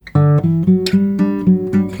Alright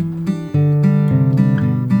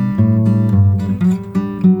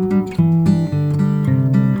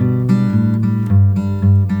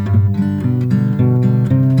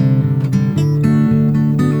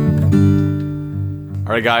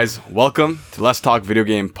guys, welcome to Let's Talk Video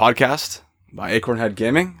Game Podcast by Acornhead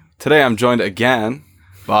Gaming. Today I'm joined again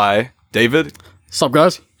by David. What's up,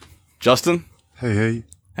 guys? Justin. Hey.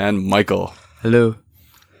 And Michael. Hello.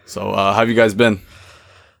 So, how have you guys been?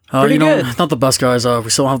 Pretty good. Not the best, guys. We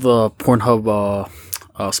still have the Pornhub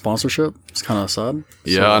sponsorship. It's kind of sad.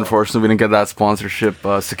 Yeah, unfortunately we didn't get that sponsorship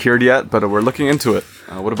secured yet, but we're looking into it.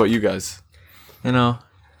 What about you guys? You know,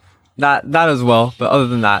 that as well, but other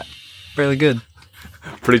than that, fairly good.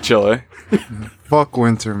 Pretty chill, eh? Fuck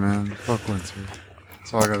winter, man. Fuck winter.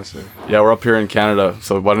 That's all I gotta say. Yeah, we're up here in Canada,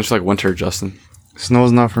 so why don't you like winter, Justin?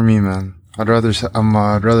 Snow's not for me, man. I'd rather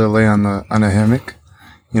lay on a hammock,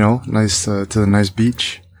 nice to the nice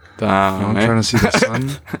beach. Damn, I'm trying to see the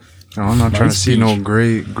sun. I'm not trying to see no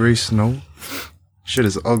gray snow. Shit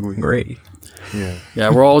is ugly. Great. Yeah. Yeah,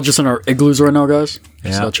 we're all just in our igloos right now, guys.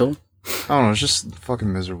 Yeah. Chilling. I don't know. It's just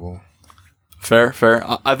fucking miserable. Fair.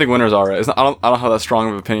 I think winter's alright. I don't have that strong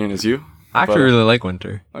of an opinion as you. I actually really like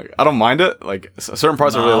winter. Like, I don't mind it. Like certain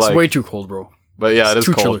parts I really It's like. way too cold, bro. But yeah, it is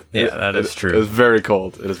too cold. chilly. Yeah, that is true. It is very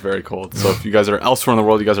cold. It is very cold. So if you guys are elsewhere in the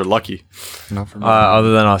world, you guys are lucky. Not for me.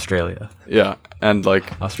 Other than Australia. Yeah, and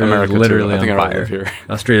like Australia America is literally too. I think on I already fire. live here.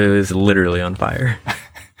 Australia is literally on fire.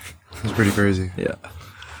 It's pretty crazy. Yeah.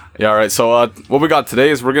 Yeah, all right. So what we got today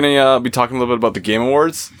is we're gonna be talking a little bit about the Game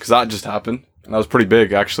Awards because that just happened. And that was pretty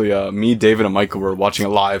big, actually. Me, David, and Michael were watching it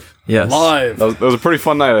live. Yes. Live. That was a pretty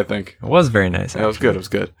fun night, I think. It was very nice. Yeah, it was good. It was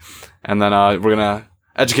good. And then we're gonna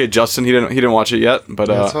educate Justin. He didn't watch it yet, but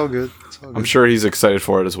Yeah, it's all good. I'm sure he's excited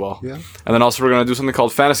for it as well. Yeah. And then also we're gonna do something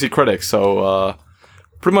called Fantasy Critics. So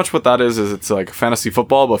pretty much what that is it's like fantasy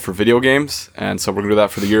football, but for video games. And so we're gonna do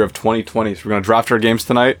that for the year of 2020. So we're gonna draft our games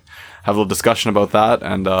tonight, have a little discussion about that,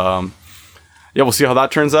 and yeah, we'll see how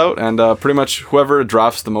that turns out. And pretty much whoever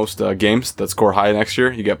drafts the most games that score high next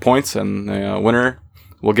year, you get points, and the winner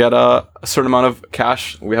will get a certain amount of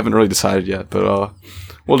cash. We haven't really decided yet, but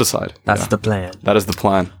we'll decide. That's the plan. That is the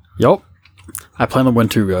plan. Yup. I plan to win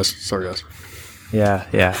too, guys. Sorry, guys. Yeah,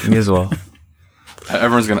 me as well.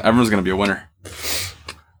 Everyone's gonna be a winner.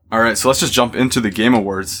 All right, so let's just jump into the Game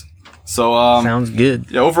Awards. So Sounds good.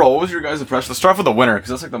 yeah, overall, what was your guys' impression? Let's start off with the winner because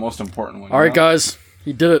that's like the most important one. All right, guys.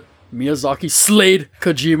 He did it. Miyazaki slayed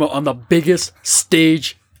Kojima on the biggest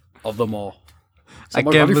stage of them all. So, I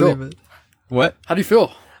Mark, how can't do you believe feel? it. What? How do you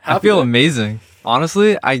feel? I feel amazing.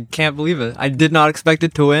 Honestly, I can't believe it. I did not expect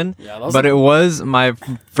it to win, Yeah, that was but it was my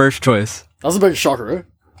first choice. That was a big shocker, right?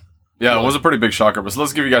 Yeah, it was a pretty big shocker. But so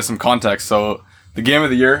let's give you guys some context. So the Game of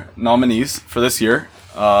the Year nominees for this year,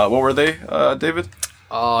 what were they, David?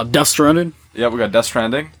 Death Stranding, Yeah, we got Death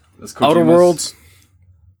Stranding. That's Outer Kojima's- Worlds,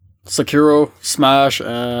 Sekiro, Smash,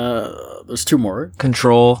 there's two more, right?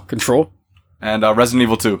 Control. Control. and Resident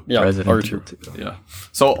Evil 2. Yeah, Resident R2. Evil 2. Yeah.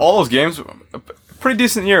 So all those games, a pretty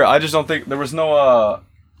decent year. I just don't think there was no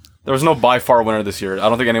by far winner this year. I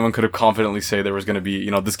don't think anyone could have confidently say there was going to be,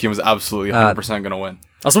 this game was absolutely 100% going to win.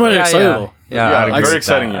 That's what made it exciting, though. Yeah, I'd agree very with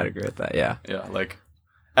exciting that. year. I'd agree with that. Yeah. Yeah, like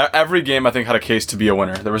every game I think had a case to be a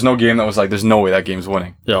winner. There was no game that was like, there's no way that game's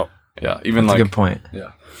winning. Yeah. Yeah, even That's like a good point.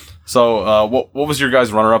 Yeah. So what was your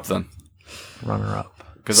guys' runner up then? Runner up.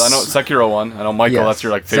 Because I know Sekiro won. I know Michael, Yes. that's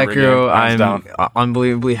your like favorite Sekiro, game. Hands I'm down.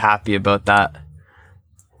 unbelievably happy about that.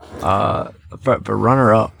 But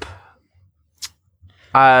runner up.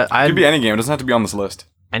 It I could be any game. It doesn't have to be on this list.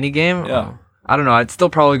 any game. Yeah. I don't know. I'd still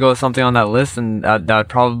probably go with something on that list, and that'd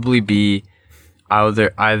probably be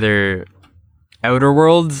either Outer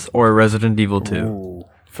Worlds or Resident Evil 2. Ooh.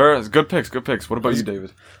 Fair. It's good picks. Good picks. What about you,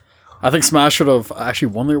 David? I think Smash should have actually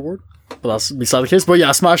won the award, but that's beside the case. But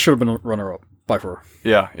yeah, Smash should have been runner-up by far.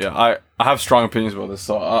 Yeah. I have strong opinions about this.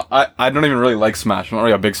 So I don't even really like Smash. I'm not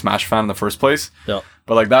really a big Smash fan in the first place. Yeah.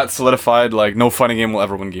 But like that solidified like no fighting game will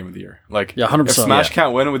ever win Game of the Year. Like Yeah, 100%. If Smash Yeah.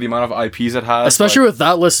 can't win with the amount of IPs it has, Especially like, with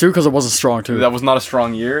that list too, because it wasn't strong too. that was not a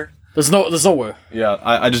strong year. There's no way. Yeah,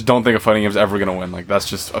 I just don't think a fighting game is ever gonna win. Like that's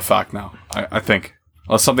just a fact now. I think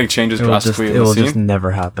unless something changes It drastically in will the scene, just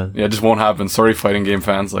never happen. yeah, it just won't happen. Sorry, fighting game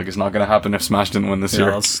fans. Like it's not gonna happen if Smash didn't win this Yeah,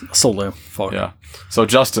 year. that's so lame. Fuck. Yeah. So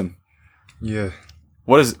Justin, Yeah.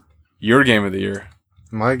 what is your game of the year?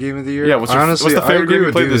 My game of the year? Yeah, what's Honestly, the favorite I agree game you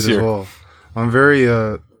with played David this year? as well. I'm very,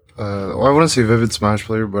 well, I wouldn't say vivid Smash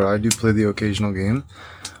player, but I do play the occasional game.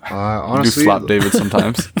 You Honestly, do slap David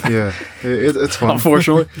sometimes. yeah, it's fun.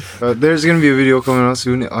 Unfortunately. There's gonna be a video coming out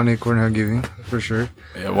soon on Acornhead Gaming for sure.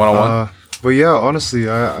 Yeah, 101. But yeah, honestly,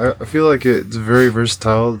 I feel like it's very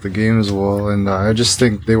versatile, the game as well, and I just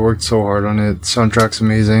think they worked so hard on it. Soundtrack's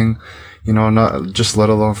amazing, you know, not just let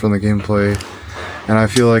alone from the gameplay. And I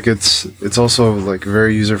feel like it's also like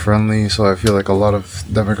very user friendly, so I feel like a lot of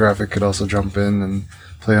demographic could also jump in and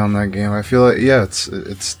play on that game. I feel like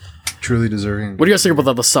it's truly deserving. What do you guys think about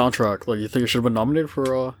that? The soundtrack, like, you think it should have been nominated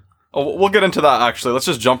for? Oh, we'll get into that actually. Let's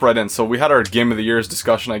just jump right in. So we had our Game of the Years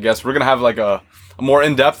discussion, I guess. We're going to have like a more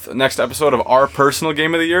in-depth next episode of our personal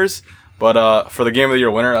Game of the Years. But for the Game of the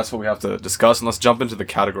Year winner, that's what we have to discuss. And let's jump into the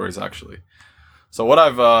categories actually. So what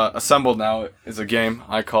I've assembled now is a game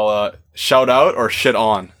I call Shout Out or Shit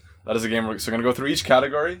On. That is a game. So we're going to go through each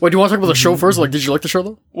category. Wait, do you want to talk about the show first? Like, did you like the show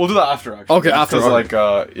though? We'll do that after, actually. Okay, after. Because, like,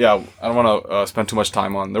 yeah, I don't want to spend too much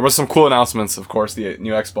time on. There was some cool announcements, of course, the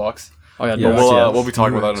new Xbox. Oh yeah, But no. we'll be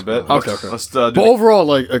talking about that in a bit. Okay. Let's But overall,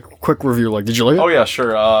 like a quick review. Like, did you like it? Oh yeah,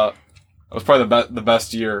 sure. It was probably the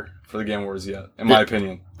best year for the Game Awards yet, in my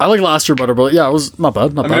opinion. I like last year better, but yeah, it was not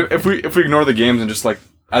bad. Not I bad. mean, if we ignore the games and just like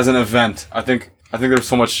as an event, I think there's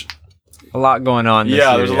so much. A lot going on. This Yeah,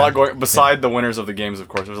 year, there's a lot going. Beside the winners of the games, of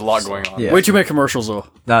course, there's a lot going on. Yeah. Way too many commercials though.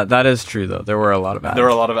 That is true though. There were a lot of ads. There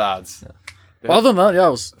were a lot of ads. Well, other than that, yeah,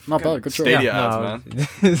 it was not bad. Good show. Stadia Yeah. ads, No. man.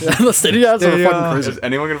 Yeah, the Stadia ads are Stadia. fucking crazy. Is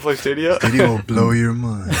anyone gonna play Stadia? Video will blow your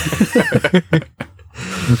mind.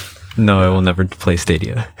 No, I will never play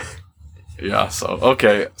Stadia. Yeah. So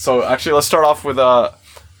okay. So actually, let's start off with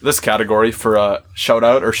this category for shout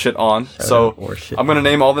out or shit on. out or shit I'm gonna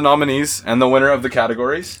name all the nominees and the winner of the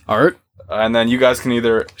categories, All right. and then you guys can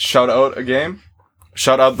either shout out a game,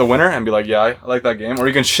 shout out the winner, and be like, yeah, I like that game, or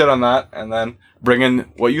you can shit on that and then bring in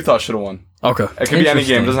what you thought should have won. Okay. It can be any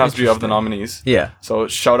game. It doesn't have to be of the Interesting. nominees. Yeah. So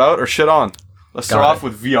shout out or shit on. Let's start Got off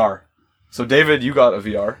with VR. So David, you got a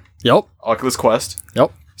VR, Yep. Oculus Quest.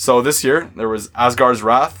 Yep. So this year there was Asgard's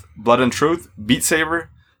Wrath, Blood and Truth, Beat Saber,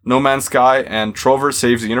 No Man's Sky, and Trover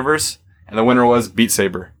Saves the Universe, and the winner was Beat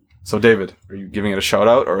Saber. So David, are you giving it a shout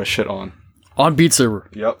out or a shit on? On Beat Saber.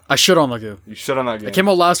 Yep, I shit on that game. you shit on that game. It came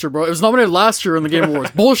out last year, bro. It was nominated last year in the Game Awards.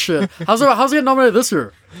 Bullshit. How's it get nominated this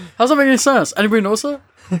year? How's that make any sense? Anybody notice that?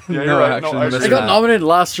 Yeah, you're No, right. actually, No, missed It actually, got that. nominated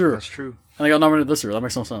last year. That's true. And I got nominated this year. That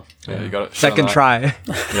makes no sense. yeah, you got it. Second try.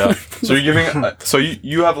 Yeah. So you're giving. So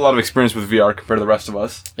you have a lot of experience with VR compared to the rest of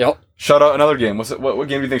us. Yep. Shout out another game. What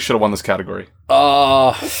game do you think should have won this category?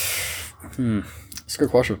 That's a good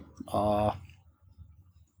question.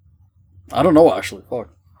 I don't know, actually. Fuck.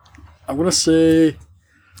 I'm gonna say...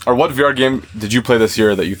 Or what VR game did you play this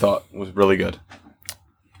year that you thought was really good?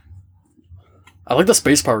 I like the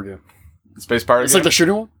Space Power game. Space Pirate. It's like the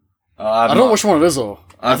shooting one? I I don't know which one it is, though.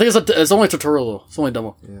 I think it's only a tutorial, though. It's only a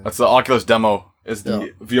demo. That's the Oculus demo. Is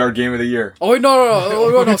the VR game of the year. Oh, wait,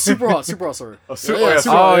 no. Super Hot, sorry. Super Yeah, Hot. Super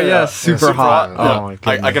Oh Hot, yeah, yeah. super Super hot. hot. Oh Yeah. my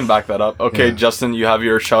goodness. I can back that up. Okay, Yeah. Justin, you have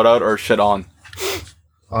your shout out or shit on.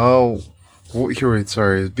 Oh, here, wait,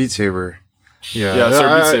 sorry, Beat Saber. Yeah,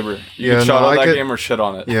 sir, Beat Saber. You can shout out that game or shit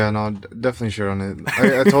on it. Yeah, no, definitely shit on it.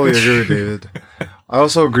 I totally agree with David. I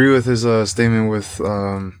also agree with his statement with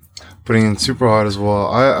putting in Super Hot as well.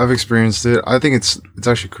 I've experienced it. I think it's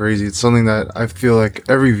actually crazy. It's something that I feel like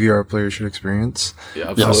every VR player should experience. Yeah, So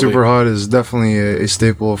absolutely. Super Hot is definitely a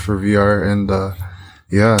staple for VR, and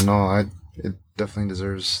it definitely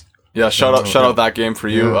deserves. Yeah, shout out that game for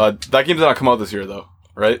you. Yeah. That game did not come out this year though,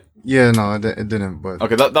 right? Yeah, no, it didn't. But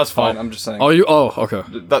Okay, that's fine. I'm just saying. Okay.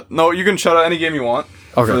 No, you can shout out any game you want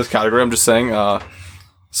for Okay. this category. I'm just saying.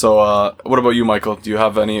 So, what about you, Michael? Do you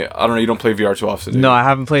have any? I don't know. You don't play VR too often. Do you? No, I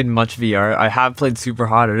haven't played much VR. I have played Super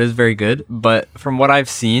Hot. It is very good. But from what I've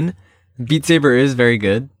seen, Beat Saber is very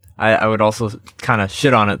good. I would also kind of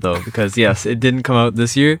shit on it though, because yes, it didn't come out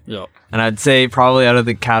this year. Yeah. And I'd say probably out of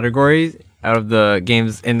the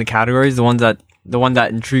games in the categories, the one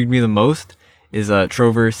that intrigued me the most is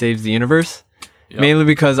Trover Saves the Universe. Yep. Mainly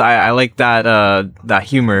because I like that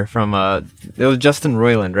humor from it was Justin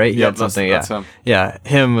Roiland, right? He Yep, had something, that's yeah. him. Yeah,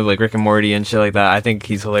 him with like Rick and Morty and shit like that. I think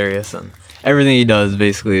he's hilarious and everything he does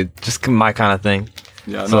basically just my kind of thing.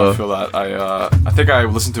 Yeah, no, So- I feel that. I think I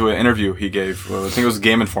listened to an interview he gave. I think it was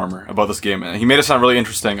Game Informer about this game, and he made it sound really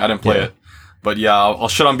interesting. I didn't play Yeah. it, but yeah, I'll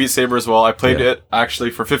shit on Beat Saber as well. I played Yeah. it actually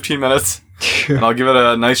for 15 minutes, and I'll give it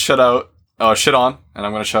a nice shit on, and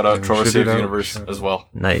I'm gonna shout out Trover shit Saves it the out. Universe as well.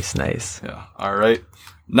 Nice. Yeah. All right.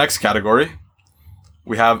 Next category,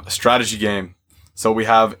 we have strategy game. So we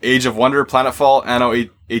have Age of Wonder, Planetfall, Anno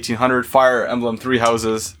 1800, Fire Emblem 3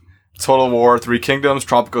 Houses, Total War, 3 Kingdoms,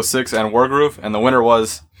 Tropico 6, and Wargroove. And the winner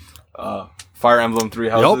was Fire Emblem Three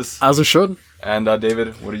Yup, Houses. as it should. And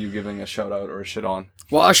David, what are you giving a shout out or a shit on?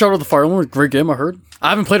 Well, I shouted out the Fire Emblem. Great game, I heard. I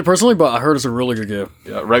haven't played it personally, but I heard it's a really good game.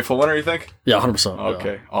 Yeah, rightful winner, you think? Yeah, 100%. yeah.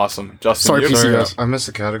 Okay, awesome. Justin, Sorry, you? PC. Sorry, guys. I missed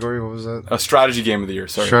the category. What was that? A strategy game of the year.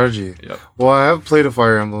 Sorry. Strategy. Yep. Well, I have played a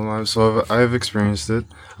Fire Emblem, so I've experienced it.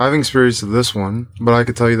 I haven't experienced this one, but I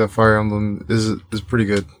could tell you that Fire Emblem is pretty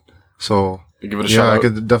good. So You give it a yeah, shout I out.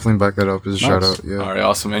 could definitely back that up as a shout Nice. out. Yeah. All right,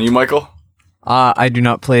 awesome. And you, Michael? I do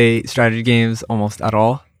not play strategy games almost at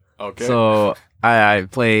all. Okay. So I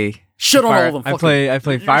play. Shit on Fire, all of them. I fuck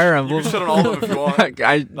play Fire You Emblem. can shit on all of them if you want.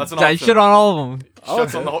 That's an I option. shit on all of them.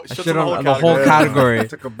 Shits on the whole, I shits shit on on the whole Yeah. category.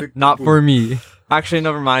 Took a big Not poo-poo. for me. Actually,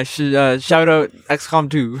 never mind. Shout out XCOM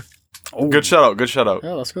 2. Oh, Good shout out. Good shout out.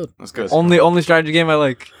 Yeah, that's good. That's good. Only strategy game I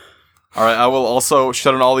like. All right, I will also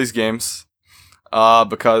shut on all these games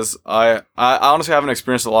because I honestly haven't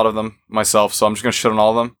experienced a lot of them myself, so I'm just gonna shut on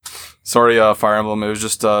all of them. Sorry, Fire Emblem. It was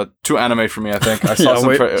just too anime for me. I think I saw Yeah, some.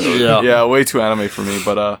 way- yeah. way too anime for me.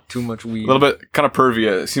 But Too much weed. a little bit kind of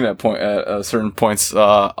pervy. Seen that point at certain points.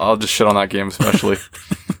 I'll just shit on that game especially.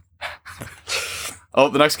 Oh,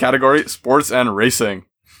 the next category: sports and racing.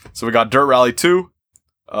 So we got Dirt Rally 2,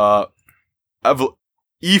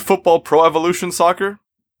 eFootball Pro Evolution Soccer,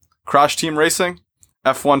 Crash Team Racing,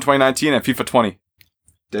 F1 2019, and FIFA 20.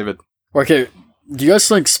 David. Okay, do you guys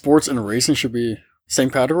think sports and racing should be same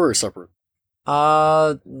category or separate?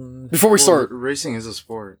 Before we start, Racing is a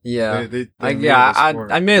sport. Yeah. They I, made yeah, it a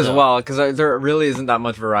sport. I may as Yeah. well because there really isn't that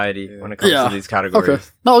much variety Yeah. when it comes Yeah. to these categories. okay.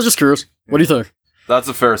 No, I was just curious. What do you think? That's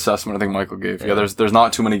a fair assessment. I think Michael gave. Yeah, Yeah. there's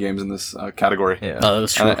not too many games in this category. Yeah. That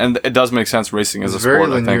is true. And it does make sense. Racing is It's a very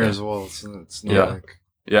sport. I linear think. as well. It's not Yeah. like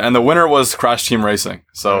Yeah, and the winner was Crash Team Racing.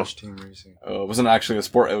 So Crash Team Racing. it wasn't actually a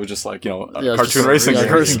sport. It was just like a Yeah, it's cartoon just- racing yeah,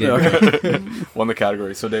 game. racing game. Won the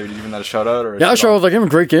category. So David, you giving that a shout out or? Yeah, I showed that game.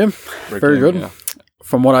 Great game. Great very game, good. yeah.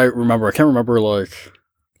 From what I remember, I can't remember like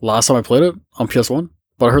last time I played it on PS1,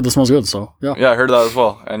 but I heard this one's good. So yeah. Yeah, I heard that as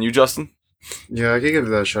well. And you, Justin? Yeah, I could give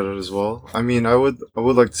that a shout out as well. I mean, I would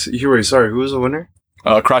like to see. Wait, sorry, who was the winner?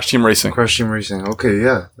 Crash Team Racing. Crash Team Racing. Okay,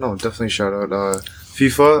 yeah, no, definitely shout out.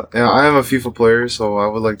 FIFA. Yeah, I am a FIFA player, so I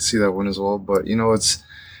would like to see that win as well. But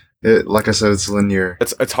like I said, it's linear.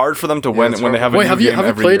 It's hard for them to Yeah, win it's when they hard. have a Wait, new have you game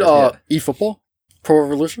every played year. eFootball Pro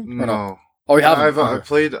Evolution? Or No, Oh, you haven't. I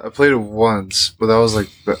played it once, but that was like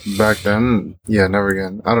back then. Yeah, never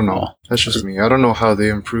again. I don't know. Oh. That's just me. I don't know how they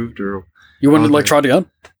improved or. You wouldn't Okay. like try it again?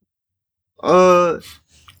 I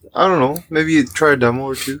don't know. Maybe try a demo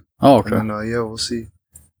or two. Oh, okay. And then, yeah, we'll see.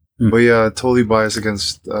 Hmm. But yeah, totally biased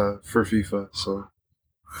against for FIFA. So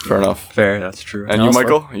Fair enough. Fair, that's true. And No, you, that's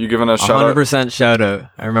Michael? You giving a shout out? 100% shout out.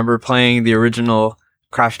 I remember playing the original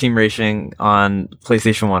Crash Team Racing on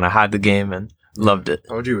PlayStation 1. I had the game and loved it.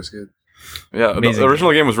 OG was good. Yeah, the Amazing.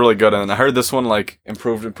 original game was really good, and I heard this one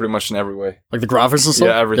improved in pretty much in every way. Like the graphics and stuff?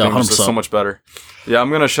 Yeah, everything was 100%. just so much better. Yeah, I'm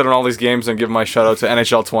gonna shut on all these games and give my shout out to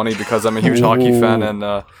NHL 20 because I'm a huge hockey fan, and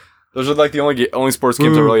those are like the only sports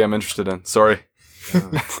games I really am interested in. Sorry.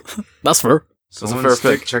 That's fair. Someone fair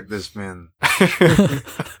stick pick. check this, man.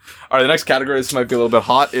 All right, the next category, this might be a little bit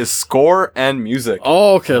hot, is score and music.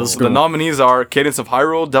 Oh, okay. That's The good. nominees are Cadence of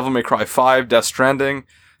Hyrule, Devil May Cry 5, Death Stranding,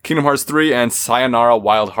 Kingdom Hearts 3, and Sayonara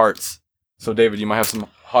Wild Hearts. So, David, you might have some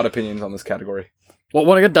hot opinions on this category. What,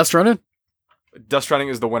 want to get Death Stranding? Death Stranding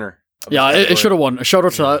is the winner. of Yeah, this it category. should have won. A shout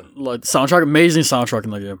out to that like soundtrack. Amazing soundtrack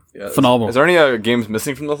in the game. Yeah, Phenomenal. Is there any games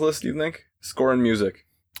missing from this list, do you think? Score and music.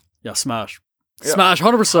 Yeah, Smash. Yeah. Smash,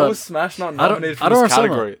 How 100%. is Smash not I don't- nominated for I don't this understand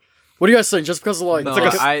category? What do you guys think? Just because of like, No,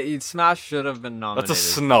 like a- Smash should have been nominated. That's a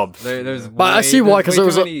snub. There's But I way- see why, there's 'cause way it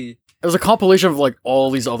was too a- many- it was a compilation of like all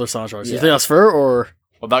these other soundtracks. You Yeah. think that's fair or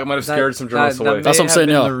Well, that might have scared some journalists that away. may That's what I'm have saying,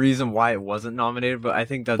 been yeah. the reason why it wasn't nominated, but I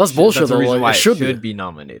think That's bullshit, That's the though, reason like, why it it should should be. be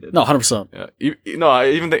nominated. no? 100%. Yeah, I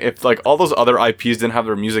even think if like all those other IPs didn't have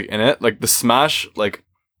their music in it, like the Smash like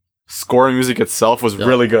score and music itself was Yeah.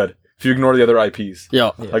 really good. If you ignore the other IPs, Yeah.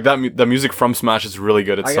 like the music from Smash is really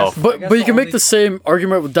good itself. I But guess but you the can make only- the same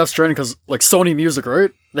argument with Death Stranding because like Sony Music, right?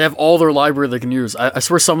 They have all their library they can use. I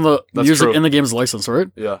swear some of the That's music true. in the game is licensed, right?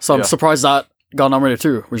 Yeah, So I'm yeah. surprised that got nominated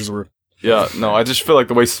too, which is weird. Yeah, no, I just feel like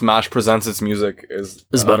the way Smash presents its music is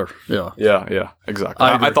Better. Yeah. Yeah, exactly.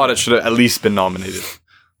 I I agree. thought it should have at least been nominated.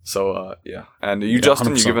 So yeah, and you, Yeah, Justin,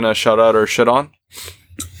 you 100%. giving a shout out or shit on?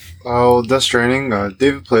 Oh, Death Stranding.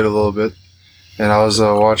 David played a little bit, and I was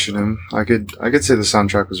watching him. I could say the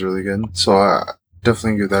soundtrack was really good, so I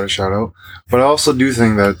definitely give that a shout out. But I also do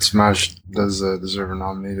think that Smash does deserve a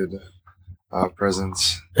nominated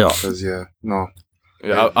presence. Yeah. Because no,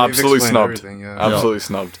 Yeah, they've absolutely explained snubbed. everything, yeah. Absolutely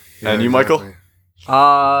snubbed. Yeah, And you, Michael? exactly.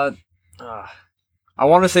 I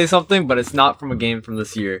want to say something, but it's not from a game from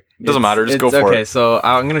this year. Doesn't matter, just go for okay, it. so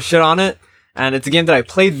I'm gonna shit on it, and it's a game that I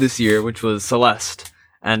played this year, which was Celeste.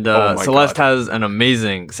 And Oh my Celeste God. has an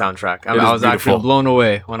amazing soundtrack. I It is was actually beautiful. blown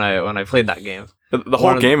away when I played that game. The whole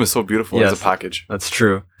One of the- game is so beautiful as Yes. a package. That's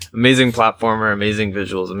true. Amazing platformer, amazing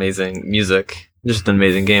visuals, amazing music. Just an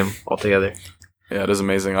amazing game altogether. Yeah, it is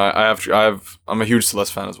amazing. I'm a huge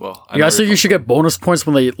Celeste fan as well. I You know guys you're think you should get bonus points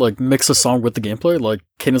when they like mix a song with the gameplay, like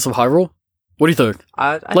Cadence of Hyrule? What do you think?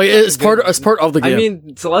 I Like think it's part of the game. I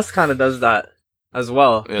mean, Celeste kind of does that as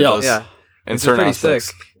well. Yeah, it Yeah. does. Yeah, In it's certain pretty aspects.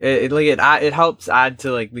 sick. It helps add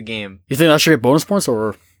to like the game. You think that should get bonus points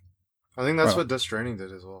or? I think that's Wow. what Death Stranding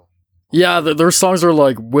did as well. Yeah, their songs are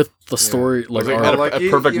like with the story, like, Like, are- at, like, at you-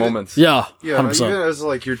 perfect you- moments. yeah, Yeah, 100%. even as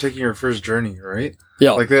like you're taking your first journey, right?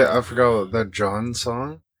 Yeah, Like that, I forgot that John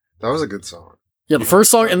song. That was a good song. yeah. The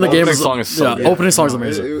first song in the The game opening is song is so yeah. good. Opening song is No,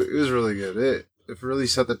 amazing. It was really good. It really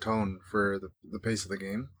set the tone for the pace of the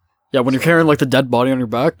game. Yeah, when you're carrying like the dead body on your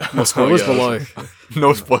back. No spoilers, Oh, yeah. but like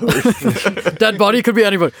No spoilers. dead body could be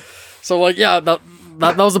anybody. So like yeah, that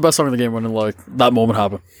was the best song in the game when like that moment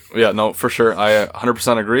happened. Yeah, no, for sure. I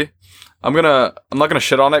 100% agree. I'm not gonna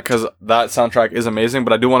shit on it because that soundtrack is amazing,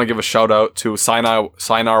 but I do want to give a shout out to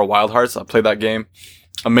Sayonara Wild Hearts. I played that game.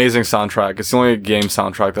 Amazing soundtrack. It's the only game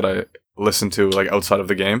soundtrack that I listen to like outside of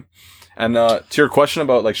the game. And to your question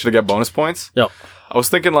about like should I get bonus points? Yeah. I was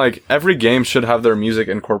thinking like every game should have their music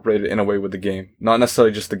incorporated in a way with the game, not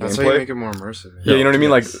necessarily just the That's how you gameplay. make it more immersive. Yeah, you know what I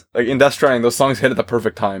mean? Yes. Like in Death Stranding, those songs hit at the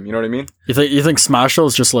perfect time. You know what I mean? You think Smash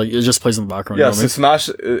Bros just like it just plays in the background? Yeah, you know so what Smash,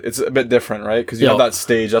 it's a bit different, right? Because you Yeah. have that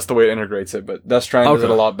stage, that's the way it integrates it. But Death Stranding does it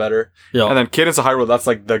Okay. a lot better. I mean? And Yeah, then Cadence of Hyrule, that's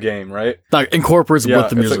like the game, right? that incorporates Yeah, with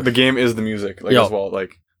the it's music. like the game is the music, like Yeah. as well.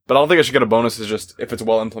 Like, but I don't think I should get a bonus. It's just if it's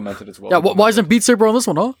well implemented, it's well. yeah, why isn't Beat Saber on this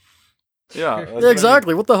one, huh? Yeah, that's Yeah,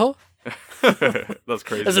 exactly. What the hell? That's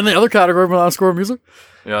crazy. Is in the other category when I score music?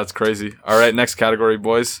 Yeah, that's crazy. All right, next category,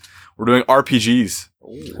 boys. We're doing RPGs.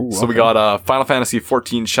 So we got Final Fantasy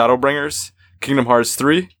XIV Shadowbringers, Kingdom Hearts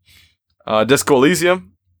 3, Disco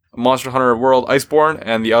Elysium, Monster Hunter World Iceborne,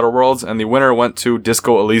 and The Outer Worlds. And the winner went to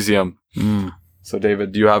Disco Elysium. So,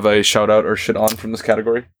 David, do you have a shout out or shit on from this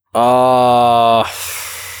category?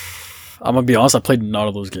 I'm gonna be honest. I played none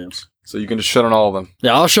of those games. So you can just shit on all of them.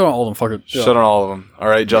 Yeah, I'll show on all of them. Fuck it. Yeah. Shit on all of them. All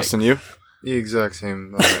right, Justin, you? The exact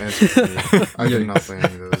same answer for me. I did not play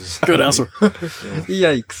any of those. Good answer.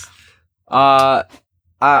 Yikes.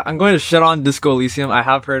 I'm going to shit on Disco Elysium. I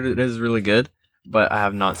have heard it is really good, but I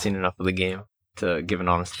have not seen enough of the game to give an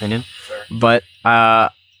honest opinion. But I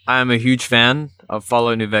am a huge fan of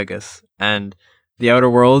Fallout New Vegas, and The Outer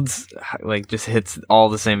Worlds like just hits all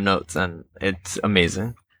the same notes, and it's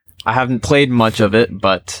amazing. I haven't played much of it,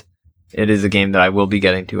 but it is a game that I will be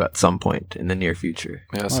getting to at some point in the near future.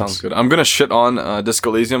 Yeah, sounds good. I'm going to shit on Disco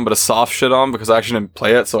Elysium, but a soft shit on because I actually didn't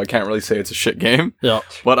play it, so I can't really say it's a shit game. Yeah.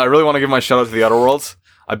 But I really want to give my shout out to The Outer Worlds.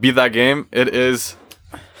 I beat that game. It is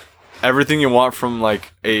everything you want from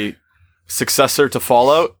like a successor to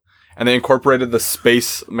Fallout, and they incorporated the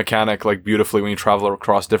space mechanic like beautifully when you travel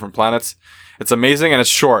across different planets. It's amazing and it's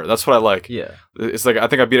short. That's what I like. Yeah. It's like I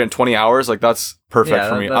think I beat it in 20 hours. Like that's perfect Yeah,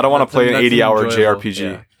 for me. that- I don't want to play an that's 80-hour enjoyable,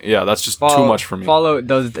 JRPG. Yeah, that's just too Fall- much for me. Fallout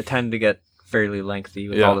does tend to get fairly lengthy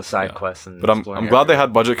with Yeah, all the side yeah. quests and. But I'm exploring glad they areas.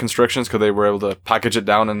 had budget constrictions because they were able to package it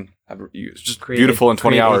down and have it it's just Create beautiful in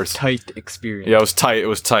 20 create a hours. tight experience. Yeah, it was tight. It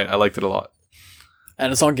was tight. I liked it a lot.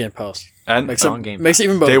 And it's on Game Pass. And Makes on it Game makes it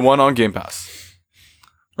even better. Day one on Game Pass.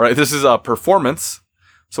 All right, this is a performance.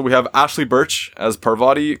 So we have Ashley Birch as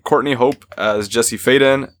Parvati, Courtney Hope as Jesse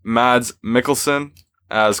Faden, Mads Mikkelsen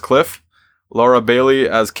as Cliff, Laura Bailey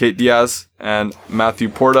as Kate Diaz, and Matthew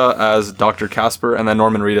Porta as Dr. Casper, and then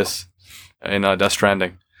Norman Reedus in Death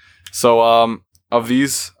Stranding. So of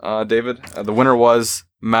these, David, the winner was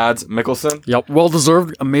Mads Mikkelsen. Yep, well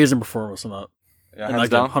deserved. Amazing performance in that. Yeah, In hands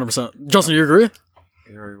that game, down. 100%. Justin, you agree?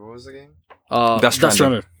 Sorry, what was the game? Death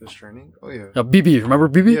Stranding. Death Stranding? Oh yeah. Yeah, BB. Remember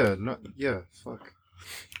BB? Yeah, no, yeah, fuck.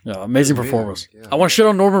 Yeah, amazing Amazing, performance. yeah. I want to shit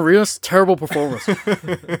on Norman Reedus. Terrible performance.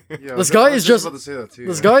 Yeah, This I guy was is just- about to say that too,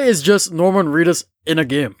 This yeah. guy is just Norman Reedus in a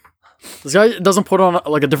game. This guy doesn't put on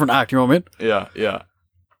like a different act. You know what I mean? Yeah, yeah.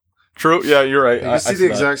 True. Yeah, you're right. You see the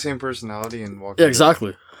exact same personality in Walking Yeah, Dead,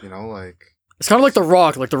 exactly. You know, like It's kind of like The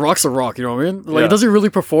Rock. Like The Rock's The Rock. You know what I mean? Like Yeah. he doesn't really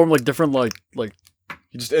perform like different like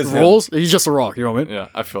He just is him. roles. He's just The Rock. You know what I mean? Yeah,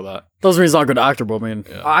 I feel that. Doesn't mean he's not a good actor, but I mean,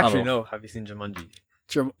 Yeah. Oh, actually, I don't no. Have you seen Jumanji?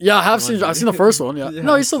 Yeah, I have seen. I've seen the first one. Yeah. Yeah.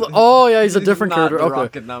 No, he's still. Oh, yeah, he's a different not character. The Okay.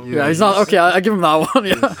 Rock in that movie. Yeah, he's not. Okay, I give him that one.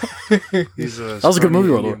 Yeah. he's a was a good movie,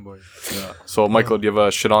 by the way. Indian boy. Yeah. So, Michael, do you have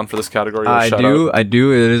a shit on for this category? or a I shout do. out? I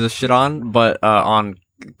do. It is a shit on, but on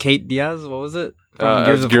Kate Diaz. What was it? From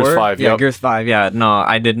Gears 5, Yeah, yep. Gears 5. Yeah, no,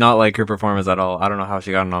 I did not like her performance at all. I don't know how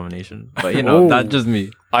she got a nomination, but you know, Oh. that's just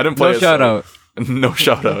me. I didn't play No it. shout so- out. No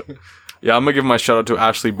shout out. Yeah, I'm gonna give my shout out to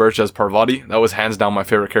Ashley Birch as Parvati. That was hands down my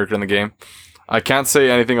favorite character in the game. I can't say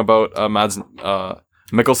anything about Mads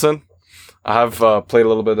Mikkelsen. I have played a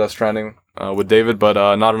little bit of Death Stranding with David, but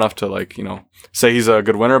not enough to say he's a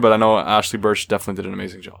good winner. But I know Ashley Birch definitely did an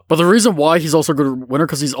amazing job. But the reason why he's also a good winner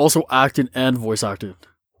because he's also acting and voice acted.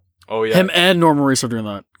 Oh yeah, Him and Norman Reese are doing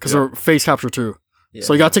that because they're face capture too. Yeah.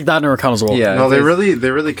 So you gotta take that into account as well. Yeah. No, they there's-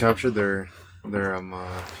 really captured their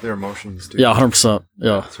emotions too. Yeah, 100%.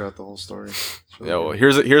 Yeah. Throughout the whole story. It's Yeah, really well,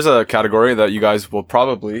 good. here's a category that you guys will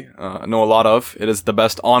probably know a lot of. It is the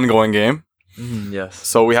best ongoing game. Yes.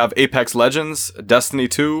 So we have Apex Legends, Destiny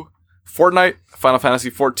 2, Fortnite, Final Fantasy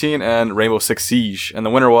 14, and Rainbow Six Siege. And the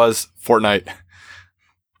winner was Fortnite.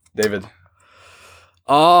 David.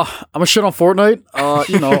 I'm a shit on Fortnite.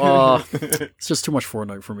 It's just too much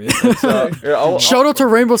Fortnite for me. Here, I'll- Shout out to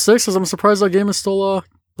Rainbow Six because I'm surprised that game is still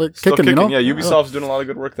still kicking, you know? Yeah, Ubisoft's doing a lot of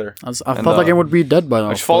good work there. I And, thought that game would be dead by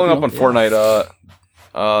now. Actually, following but, up on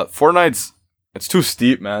Fortnite, Fortnite's it's too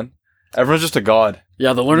steep, man. Everyone's just a god.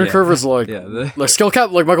 Yeah, the learning Yeah. curve is like Yeah. skill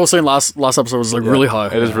cap, like Michael was saying last episode, was like really high.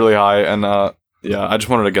 It is really high, and yeah, I just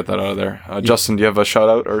wanted to get that out of there. Justin, do you have a shout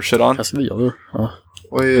out or shit on? That's the other.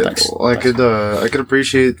 Well, yeah, Thanks. well, I could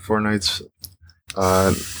appreciate Fortnite's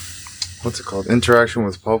what's it called, interaction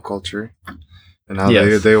with pop culture, and how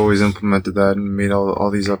Yes. they always implemented that and made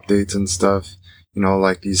all these updates and stuff. You know,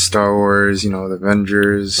 like these Star Wars, the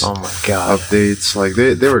Avengers Oh my god. updates. Like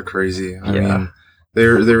they were crazy. I Yeah. mean, they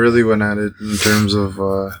really went at it in terms of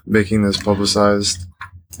making this publicized,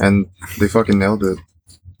 and they fucking nailed it.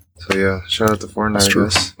 So yeah, shout out to Fortnite. That's true. I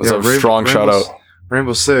guess. That's yeah, a strong shout out.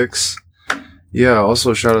 Rainbow Six. Yeah,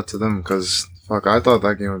 also shout out to them because fuck, I thought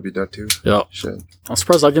that game would be dead too. Yeah, Shit. I'm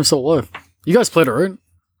surprised that game's still alive. You guys played it, right?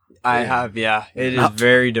 I have, yeah. It is How-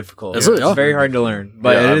 very difficult. Is it? It's Yeah. very hard to learn,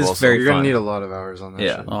 but Yeah, it I've is also- very You're gonna fun. need a lot of hours on that.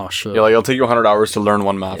 Yeah. Shit. Oh shit. Yeah, like it'll take you 100 hours to learn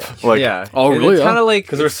one map. Like, yeah. Oh, And really? It's Yeah. kind of like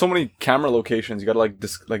because there's so many camera locations, you gotta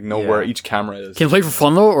know Yeah. where each camera is. Can you play for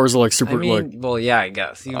fun though, or is it like super I mean, well, yeah, I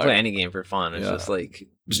guess you can play Okay. any game for fun. It's Yeah. just like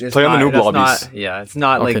Just play on the noob that's lobbies. It's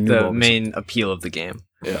not Okay, like noob the lobbies. main appeal of the game.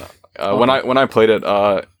 Yeah. When I played it,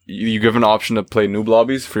 you give an option to play noob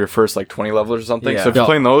lobbies for your first 20 levels or something. Yeah. So if you're Yeah.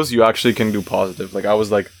 playing those, you actually can do positive. Like I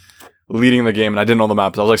was leading the game and I didn't know the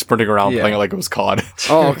maps. I was sprinting around Yeah. playing it like it was COD.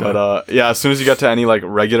 Oh, okay. But yeah, as soon as you get to any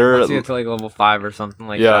regular, Once you get to level 5 or something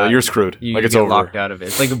like yeah, that, you're screwed. You It's get over. locked out of it.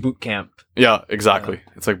 It's like a boot camp. Yeah, exactly.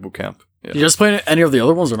 It's like boot camp. Yeah. You just playing any of the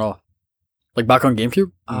other ones or not? Like back on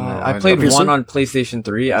GameCube? No, I I played don't. one on PlayStation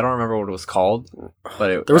 3. I don't remember what it was called,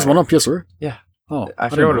 but There was one on PS3. Yeah. Oh, I didn't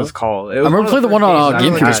forget what know it was that. called. It I was remember one of playing the one first on, games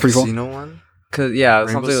I GameCube, had. it's pretty fun. Casino one. Cause yeah,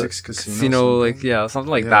 Rainbow something Six Casino. casino, something.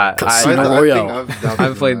 something like Yeah. that. Casino I Royale. think I've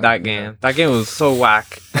I played that game. That game was so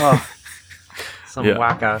whack. Some Yeah.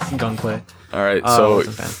 whack ass gunplay. All right. I So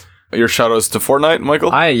wasn't a fan. your shout outs to Fortnite,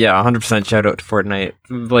 Michael? 100% shout out to Fortnite.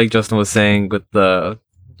 Like Justin was saying with the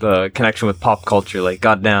connection with pop culture, like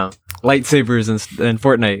goddamn lightsabers and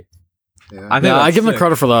Fortnite. Yeah. I think Yeah, I that's give them sick.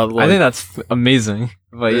 credit for that. I think that's amazing.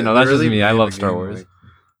 But They that's just really me. I made love the Star game, Wars.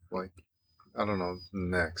 Like, I don't know.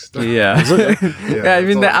 Next. Yeah. Is it? Yeah, I that's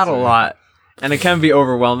mean all they I'm add a saying. lot, and it can be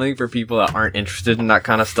overwhelming for people that aren't interested in that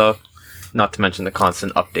kind of stuff. Not to mention the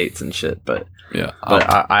constant updates and shit. But yeah.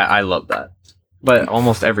 I love that. But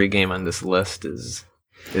almost every game on this list is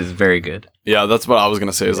very good. Yeah, that's what I was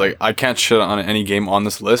gonna say. Is I can't shit on any game on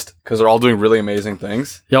this list because they're all doing really amazing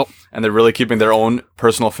things. Yep. And they're really keeping their own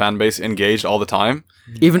personal fan base engaged all the time.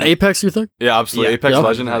 Even Apex, you think? Yeah, absolutely. Yeah. Apex Yeah.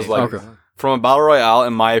 Legend has Okay. from a battle royale,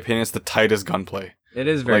 in my opinion, it's the tightest gunplay. It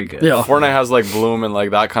is very Like, good. Yeah. Fortnite has Bloom and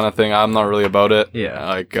that kind of thing. I'm not really about it.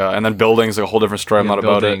 Yeah. And then building's a whole different story. I'm not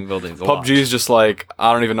about it. Building's a lot. PUBG's just I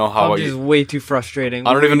don't even know how PUBG is way too frustrating.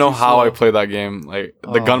 I don't even way know too how I slow. play that game. The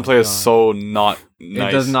Oh gunplay my is God. so not nice.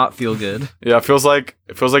 It does not feel good. Yeah, it feels like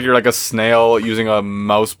you're a snail using a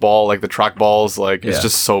mouse ball, the track balls. It's Yeah.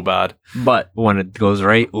 just so bad. But when it goes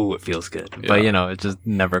right, ooh, it feels good. Yeah. But it just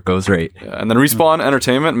never goes right. Yeah. And then Respawn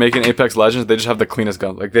Entertainment making Apex Legends, they just have the cleanest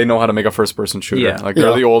gun. They know how to make a first person shooter. Yeah. They're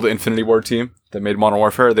Yeah. the old Infinity Ward team that made Modern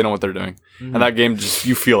Warfare. They know what they're doing. And that game just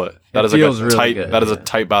you feel it. That is feels a really tight good, that is a yeah.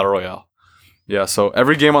 tight battle royale. Yeah, so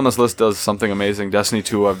every game on this list does something amazing. Destiny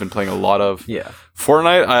 2 I've been playing a lot of. Yeah.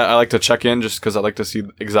 Fortnite, I like to check in just because I like to see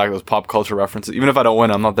exactly those pop culture references. Even if I don't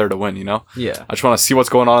win, I'm not there to win, Yeah. I just want to see what's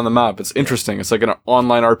going on in the map. It's interesting. It's like an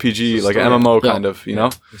online RPG, It's a like an story. MMO Yeah. kind of, you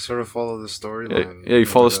know? You sort of follow the Yeah, storyline. yeah, you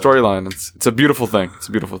follow the storyline. It's a beautiful thing. It's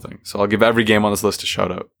a beautiful thing. So I'll give every game on this list a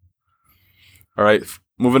shout out. All right,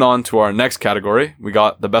 moving on to our next category. We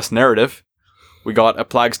got the best narrative. We got A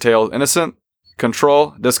Plague's Tale Innocent,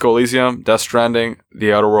 Control, Disco Elysium, Death Stranding,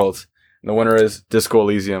 The Outer Worlds. And the winner is Disco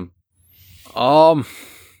Elysium.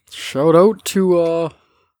 Shout out to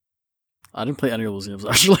I didn't play any of those games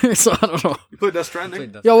actually, so I don't know. You played Death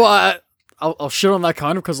Stranding? Yeah, well, I'll shit on that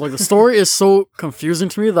kind of because like the story is so confusing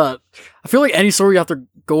to me that I feel like any story you have to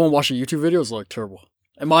go and watch a YouTube video is like terrible.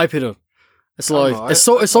 In my opinion, it's I don't like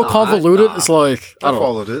know, it's so convoluted. It's like I I don't know.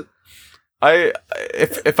 followed it.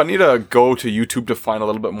 If I need to go to YouTube to find a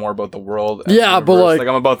little bit more about the world, and Yeah, the but, universe, like-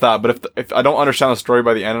 I'm about that. But if I don't understand the story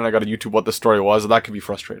by the end and I got to YouTube what the story was, that could be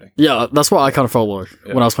frustrating. Yeah, that's what I kind of felt like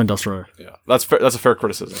Yeah. when I was playing Death Stranding. Yeah, that's fair. That's a fair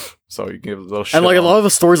criticism. So you can give a little shit. And like a on lot it. of the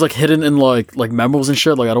stories like hidden in like memos and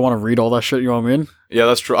shit. Like I don't want to read all that shit. You know what I mean? Yeah,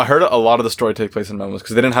 that's true. I heard a lot of the story take place in memos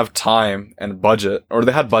because they didn't have time and budget, or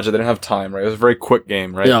they had budget, they didn't have time. Right? It was a very quick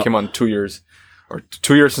game. Right? Yeah. It came out in 2 years, or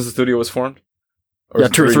 2 years since the studio was formed. Or Yeah,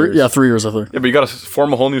 is it 2 or 3. years? Yeah, 3 years I think. Yeah, but you got to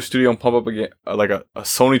form a whole new studio and pump up a game, like a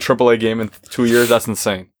Sony AAA game in 2 years. That's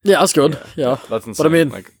insane. Yeah, that's good. Yeah. That's insane. I mean,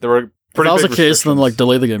 like there were If pretty. that was the big case, then like restrictions.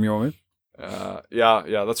 delay the game. You know what I mean?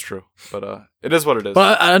 Yeah, that's true. But it is what it is.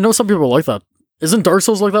 But I know some people like that. Isn't Dark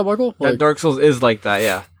Souls like that, Michael? Yeah, Like, Dark Souls is like that,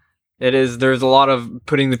 yeah. It is. There's a lot of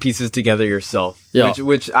putting the pieces together yourself, Yeah.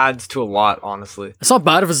 which adds to a lot, honestly. it's not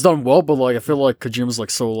bad if it's done well, but like I feel like Kojima's like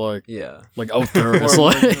so like Yeah. out there. It's More-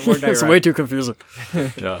 like more it's direct. way too confusing.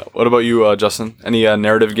 Yeah. What about you, Justin? Any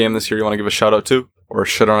narrative game this year you want to give a shout out to, or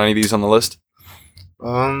shit on any of these on the list?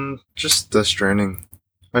 Just Death Stranding.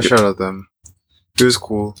 I shout out them. It was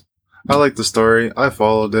cool. I liked the story. I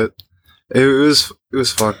followed it. It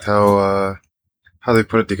was fucked how they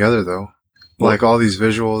put it together though. Like all these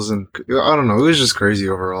visuals and I don't know. It was just crazy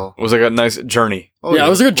overall. It was like a nice journey. Oh, Yeah, it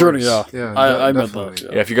was a of good journey, course. yeah. Yeah, I meant definitely.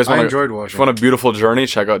 that, Yeah. If you guys I want enjoyed if watching. you want a beautiful journey,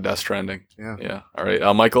 check out Death Stranding. Yeah. Yeah. All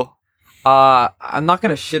right, Michael. I'm not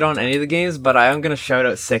gonna shit on any of the games, but I am gonna shout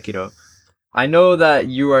out Sekiro. I know that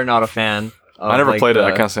you are not a fan. Of, I never like, played it.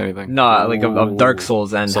 I the- can't say anything. No, like of Dark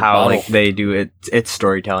Souls and It's a how battle. like they do its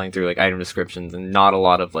storytelling through like item descriptions and not a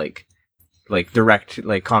lot of like direct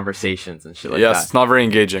like conversations and shit like yes, that. it's not very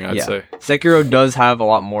engaging. I'd Yeah. say. Sekiro does have a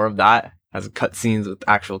lot more of that, has cutscenes with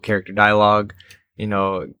actual character dialogue. You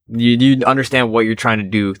know, you understand what you're trying to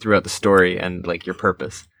do throughout the story and like your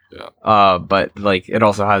purpose. Yeah. But like it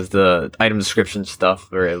also has the item description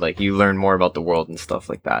stuff where like you learn more about the world and stuff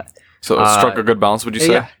like that. So it struck a good balance. Would you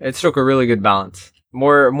say? Yeah, it struck a really good balance.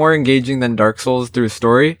 More engaging than Dark Souls through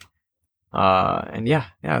story. And yeah,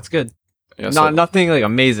 it's good. Yeah. So, Nothing like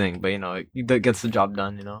amazing, but you know, it gets the job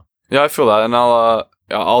done. You know. yeah, I feel that, and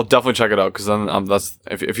I'll definitely check it out because then that's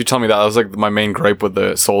if you tell me that was like my main gripe with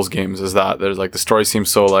the Souls games is that there's like the story seems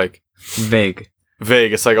so like Vague.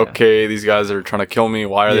 vague. It's like Yeah. okay, these guys are trying to kill me.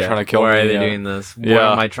 Why are they Yeah, trying to kill why me? are they Yeah. doing this? What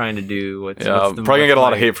Yeah. am I trying to do? What's Yeah, what's the, probably gonna get a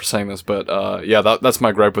lot of what's hate for saying this, but yeah, that's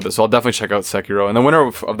my gripe with it. So I'll definitely check out Sekiro. And the winner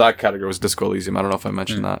of that category was Disco Elysium. I don't know if I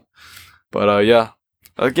mentioned that, but yeah,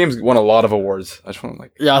 that game's won a lot of awards. I just want to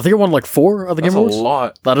like Yeah, I think it won like 4 of the that's Game a Awards.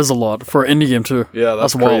 lot. That is a lot for an indie game too. Yeah,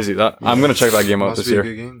 that's That's wild. crazy. That I'm gonna check that game out Must this be a year.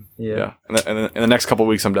 good game. Yeah, and in the next couple of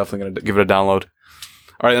weeks, I'm definitely gonna give it a download.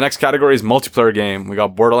 All right, the next category is multiplayer game. We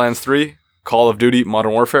got Borderlands 3, Call of Duty: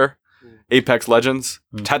 Modern Warfare, Apex Legends,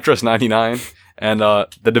 Tetris 99, and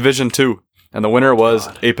The Division 2. And the winner was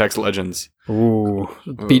Apex Legends. Ooh,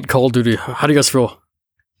 beat Call of Duty. How do you guys feel?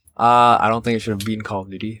 I don't think it should have beaten Call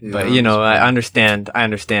of Duty, Yeah, but you know, I understand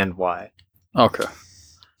why. Okay.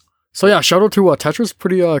 So yeah, shout out to Tetris.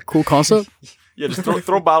 Pretty cool concept. Yeah, just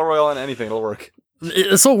throw Battle Royale on anything; it'll work.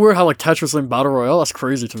 It's so weird how like Tetris and Battle Royale. That's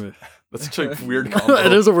crazy to me. That's such a weird combo.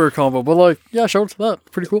 It is a weird combo, but like, yeah, shout out to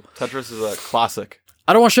that. Pretty cool. Tetris is a classic.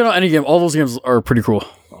 I don't want to shit on any game. All those games are pretty cool.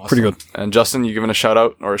 Pretty good. And Justin, you giving a shout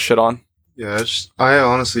out or a shit on? Yeah, I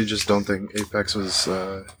honestly just don't think Apex was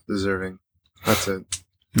deserving. That's it.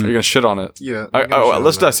 Are you gonna shit on it? Yeah. I'm gonna shut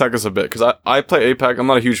Let's on that. dissect this a bit because I play Apex. I'm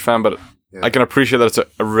not a huge fan, but Yeah. I can appreciate that it's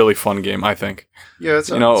a really fun game. I think. Yeah, it's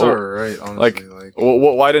you know, it's alright. Honestly, like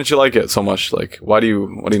Why didn't you like it so much? Like, why do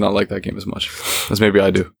you not like that game as much as maybe I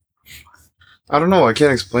do? I don't know. I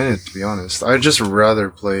can't explain it to be honest. I'd just rather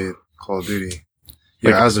play Call of Duty.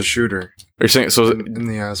 Yeah, Like- as a shooter. Are you saying so? Is In, it, in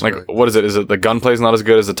the like, aspect. what is it? Is it the gunplay's not as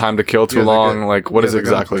good? Is the time to kill too Yeah, the long? gun- Like, what is the it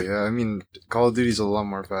exactly? gunplay, yeah, I mean, Call of Duty's a lot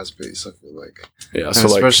more fast paced. I feel like, Yeah, and so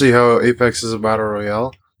like, especially how Apex is a battle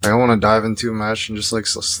royale. Like, I want to dive into a match and just like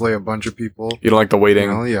slay a bunch of people. you don't like the waiting.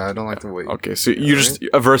 You know? Yeah, I don't like to wait. Okay, so you're just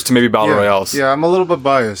averse to maybe battle yeah, royales. Yeah, I'm a little bit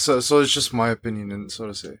biased, so it's just my opinion, and so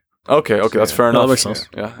to say. Okay, that's Yeah. fair No, enough. that makes sense.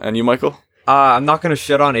 Yeah, and you, Michael? I'm not gonna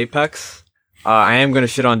shit on Apex. I am gonna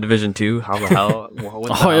shit on Division 2. How the hell? What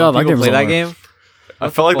the Oh, hell? yeah, that People game's play on that there. game. I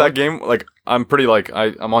felt like that game, like, I'm pretty, like,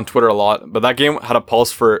 I'm on Twitter a lot, but that game had a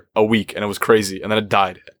pulse for a week, and it was crazy, and then it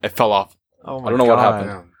died. It fell off. Oh my I don't know what God. happened.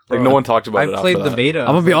 Yeah. Like, Bro, no one talked about I it played after the that. beta. I'm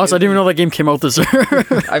gonna be honest. I didn't even know that game came out this year.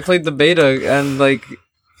 I played the beta and like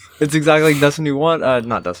it's exactly like Destiny 1,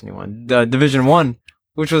 not Destiny 1, Division 1,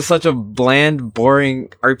 which was such a bland, boring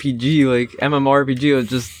RPG, like MMORPG. It was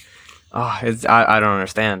just, I don't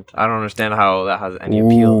understand. I don't understand how that has any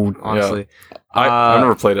appeal. Ooh, Honestly, I've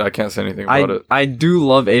never played it. I can't say anything about it. I do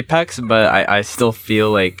love Apex, but I still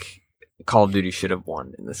feel like Call of Duty should have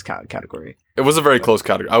won in this category. It was a very close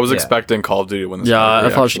category. I was Yeah. expecting Call of Duty to win this Yeah,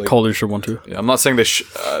 category. I thought actually. Call of Duty should won too. Yeah, I'm not saying they.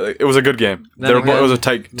 It was a good game. Then It was a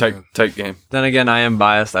again- tight game. Then again, I am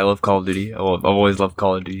biased. I love Call of Duty. I've always loved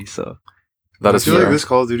Call of Duty, so That I is feel like fair. this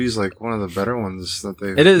Call of Duty is like one of the better ones that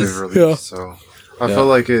It is, they've released. yeah. So I Yeah. feel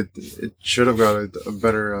like it should have got a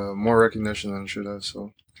better, more recognition than it should have.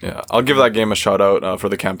 So Yeah, I'll give that game a shout out for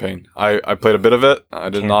the campaign. I played a bit of it. I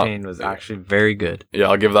did campaign not. was actually very good. Yeah,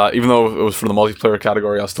 I'll give that. Even though it was for the multiplayer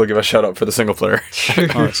category, I'll still give a shout out for the single player.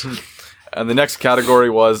 Nice. And the next category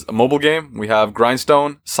was a mobile game. We have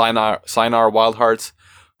Grindstone, Sinar Wild Hearts,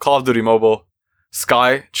 Call of Duty Mobile,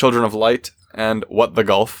 Sky, Children of Light, and What the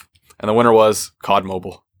Gulf. And the winner was COD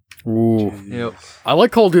Mobile. Ooh. Yep. I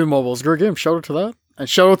like Call of Duty Mobile. It's a great game. Shout out to that. And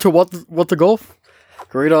shout out to What the Golf.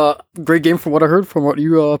 Great game from what I heard from what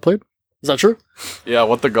you played. Is that true? Yeah,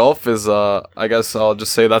 What the Gulf is, I guess I'll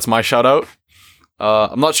just say that's my shout out.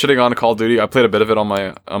 I'm not shitting on Call of Duty. I played a bit of it on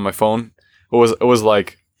my phone. It was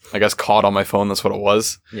like, I guess, COD on my phone. That's what it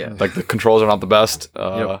was. Yeah. Like the controls are not the best.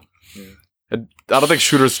 Yep. I don't think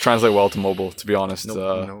shooters translate well to mobile, to be honest. no,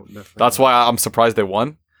 definitely. That's why I'm surprised they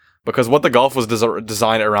won, because What the Golf was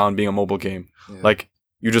designed around being a mobile game. Yeah. Like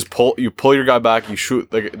you just pull your guy back, you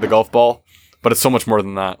shoot the golf ball, but it's so much more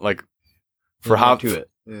than that. Like for There's more half to it.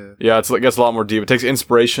 yeah, it gets a lot more deep. It takes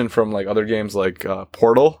inspiration from like other games like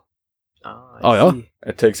Portal. Oh, yeah?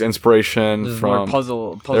 It takes inspiration There's more from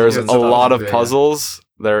puzzle there's games a and lot of stuff. puzzles.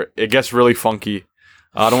 It gets really funky.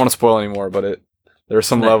 I don't want to spoil anymore, but there are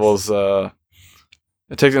some Nice. levels.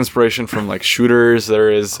 It takes inspiration from like shooters.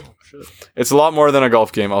 It's a lot more than a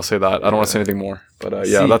golf game. I'll say that. I don't want to say anything more, but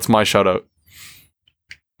yeah, See. that's my shout out.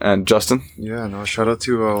 And Justin, Yeah, no, shout out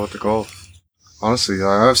to What the Golf. Honestly,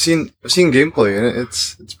 I've seen gameplay and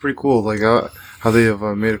it's pretty cool. Like how they have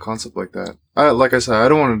made a concept like that. Like I said, I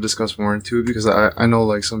don't want to discuss more into it because I know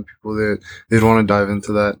like some people they'd want to dive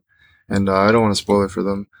into that, and I don't want to spoil it for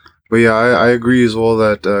them. But yeah, I agree as well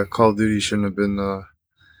that Call of Duty shouldn't have been.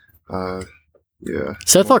 Yeah.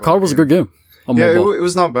 See, I thought COD was a good game. On Yeah, mobile. it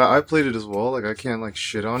was not bad. I played it as well. Like I can't like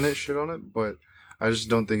shit on it, but I just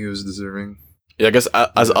don't think it was deserving. yeah, I guess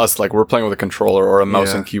as us, like we're playing with a controller or a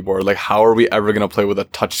mouse Yeah. and keyboard. Like, how are we ever gonna play with a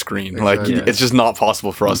touch screen? Like, Exactly. it's just not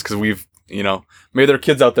possible for us because we've, maybe there are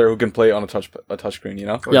kids out there who can play on a touch screen.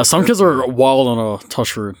 Yeah, some kids are wild on a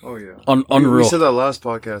touchscreen. Oh yeah. We Unreal. said that last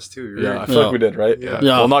podcast too. You're Yeah, I right. feel like we did, right? Yeah.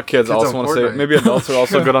 Yeah. Well, not kids. I Kids also on want to say Fortnite. maybe adults are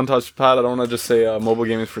also good on touchpad. I don't want to just say mobile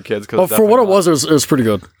gaming is for kids. But for what it was, it was pretty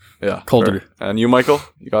good. yeah, Call of fair. Duty. And you, Michael,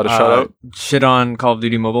 you got a shout out. Shit on Call of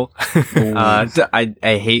Duty Mobile.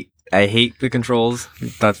 I hate the controls.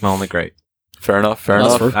 That's my only gripe. Fair enough. Fair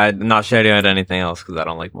That's enough. fair. I'm not shouting at anything else because I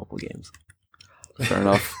don't like mobile games. Fair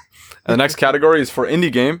enough. And the next category is for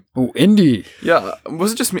indie game. Oh, indie. Yeah,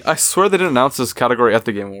 was it just me? I swear they didn't announce this category at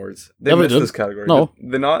the Game Awards. They Yeah, they missed did. this category. No.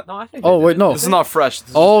 Did they not? No, I think. Oh, wait, no. This is not fresh. This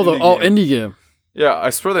is Oh, just indie game. Yeah, I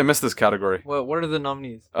swear they missed this category. What are the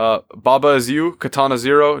nominees? Baba Is You, Katana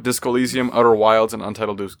Zero, Disco Elysium, Outer Wilds, and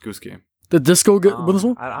Untitled Goose Game. Did Disco get win this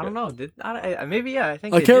one? I don't know. Maybe yeah. I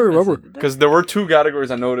think I they can't did miss remember. it, did they? Because there were two categories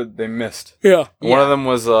I noted they missed. Yeah. One Yeah. of them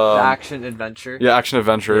was The action adventure. action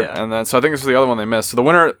adventure, Yeah. and then so I think this was the other one they missed. So the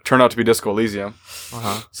winner turned out to be Disco Elysium.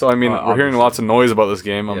 Uh-huh. So I mean, Well, we're hearing obviously. lots of noise about this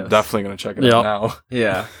game. I'm Yes. definitely gonna check it Yeah. out now.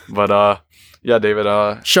 Yeah. But yeah, David.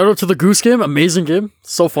 Shout out to the Goose Game. Amazing game.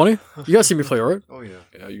 So funny. You guys see me play, right? Oh yeah.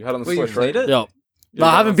 Yeah, you had it on the Wait, you Switch, right? played it? Yeah. Yeah,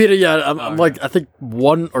 No, I haven't beat it yet. I'm Oh, like, I think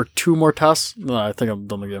 1 or 2 more tasks. No, I think I'm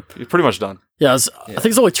done the game. You're pretty much done. Yeah, I think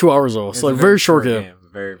it's only 2 hours though. It's So a like very short game.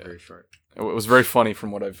 Very very short. It was very funny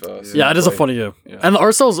from what I've seen. Yeah, it is a play. funny game. Yeah. And the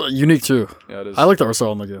art style's unique too. Yeah, it is. I like the art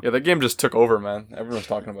style in the game. Yeah, that game just took over, man. Everyone's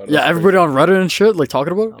talking about it. Yeah, It's everybody crazy. on Reddit and shit like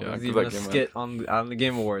talking about it. Yeah, There's give even that a game a- skit on the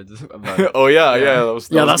Game Awards about it. Oh yeah, yeah. That was.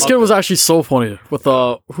 Yeah, that was skit was actually so funny with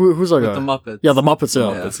who's that With guy? the Muppets. Yeah, the Muppets.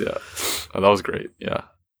 Yeah. Muppets, yeah. Oh, that was great. Yeah,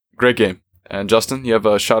 great game. And Justin, you have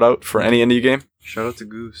a shout out for any indie game? Shout out to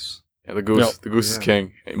Goose. Yeah, the Goose. Yep. The Goose is Yeah.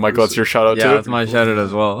 king. Hey, Michael, that's your shout out Yeah, too. that's my shout out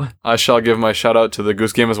as well. I shall give my shout out to the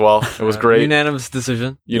Goose game as well. It was great. Unanimous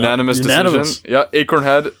decision. Unanimous Yeah. decision. Unanimous. Yeah, Acorn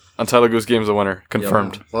Head. Untitled Goose Game is the winner.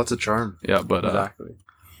 Confirmed. Lots of charm. Yeah, but Exactly.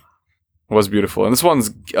 it was beautiful. And this one's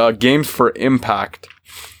Games for Impact.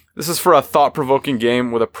 This is for a thought-provoking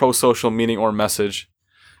game with a pro-social meaning or message.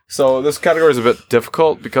 So this category is a bit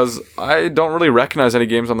difficult because I don't really recognize any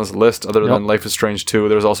games on this list other than Life is Strange 2.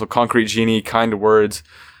 There's also Concrete Genie, Kind Words,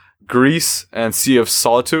 Grease, and Sea of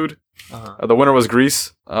Solitude. Uh-huh. The winner was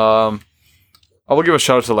Grease. I'll I will give a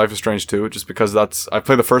shout out to Life is Strange 2, just because I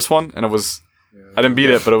played the first one and Yeah. I didn't beat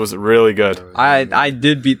it, but it was really good. I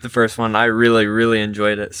did beat the first one. I really, really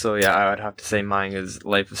enjoyed it. So yeah, I would have to say mine is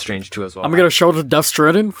Life is Strange 2 as well. I'm gonna shout out to Death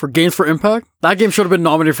Stranding for Games for Impact. That game should have been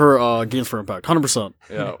nominated for Games for Impact, 100%.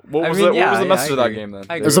 Yeah. What I was, mean, what yeah, was the yeah, message I of that agree. game then?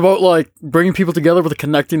 I agree. It's about like bringing people together with a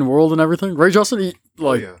connecting world and everything. Right, Justin?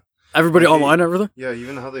 Like yeah. everybody Like, online and everything. Yeah,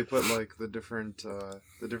 even how they put like the different,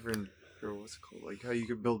 or what's it called? Like how you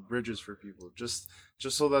could build bridges for people, just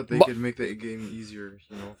so that they But- could make the game easier,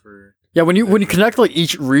 for. Yeah, when you connect like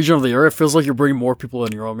each region of the area, it feels like you're bringing more people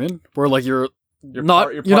in. You know what I mean? Where like you're You're not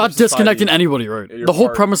part- you're you're part not of society. disconnecting anybody, right? You're The whole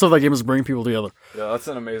part- premise of that game is bringing people together. Yeah, that's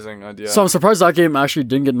an amazing idea. So I'm surprised that game actually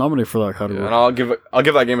didn't get nominated for that Yeah, category. and I'll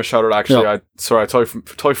give that game a shout out. Actually, Yeah. I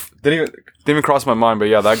totally didn't even cross my mind, but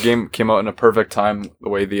yeah, that game came out in a perfect time. The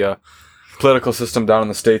way the political system down in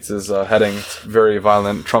the States is heading, it's very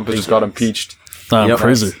violent. Trump has just got impeached. Damn, Yep.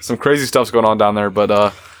 crazy. Some crazy stuff's going on down there, but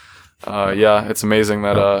yeah, it's amazing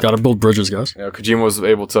that Gotta build bridges, guys. Kojima was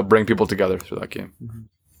able to bring people together through that game.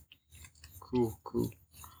 Cool.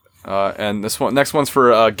 And next one's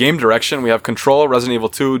for game direction. We have Control, Resident Evil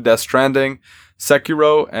 2, Death Stranding,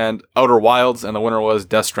 Sekiro, and Outer Wilds, and the winner was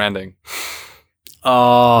Death Stranding.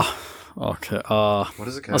 Okay. What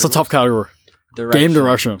is it? That's a tough category. Game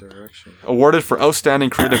direction. Awarded for outstanding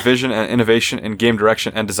creative vision and innovation in game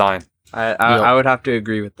direction and design. I would have to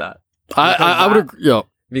agree with that. I would agree. Yeah.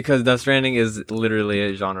 Because Death Stranding is literally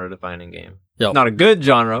a genre-defining game. Yep. Not a good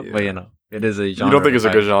genre, Yeah. but it is a genre. You don't think it's a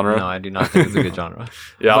good genre? No, I do not think it's a good genre.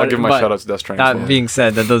 Yeah, I'll But- give my but shout out to Death Stranding. That as well. being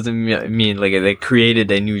said, that doesn't mean like they created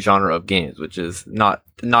a new genre of games, which is not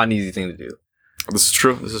an easy thing to do. This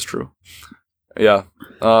is true. Yeah.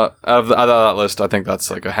 Out of that list, I think that's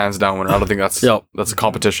like a hands down winner. I don't think that's Yep. that's a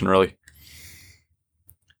competition really.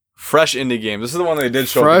 Fresh indie game. This is the one they did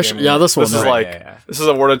show. Fresh? The game. Yeah, this one, This is yeah. like this is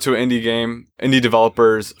awarded to an indie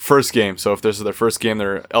developers' first game. So if this is their first game,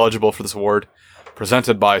 they're eligible for this award.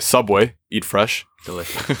 Presented by Subway. Eat fresh.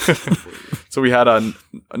 Delicious. So we had a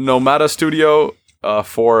Nomada Studio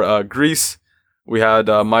for Greece. We had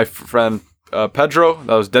my friend Pedro.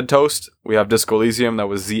 That was Dead Toast. We have Disco Elysium. That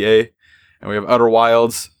was ZA. And we have Outer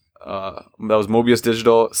Wilds. That was Mobius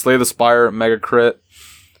Digital. Slay the Spire. Mega Crit.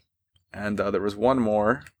 And there was one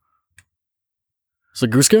more. It's a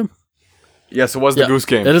Goose Game? Yes, it was the Yeah, Goose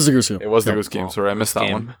Game. It is a Goose Game. It was the Yeah. Goose Game. Sorry, I missed that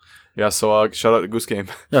Game. one. Yeah, so shout out to Goose Game.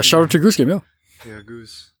 Yeah, shout out to Goose Game, yeah. Yeah,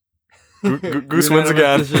 Goose. Goose wins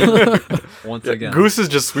again. Once Yeah, again. Goose is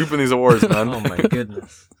just sweeping these awards, man. Oh my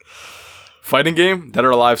goodness. Fighting game, Dead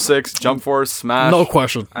or Alive 6, Jump Force, Smash. No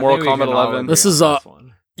question. I Mortal think we Kombat can all 11. agree This on is, this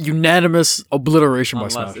one. Unanimous obliteration by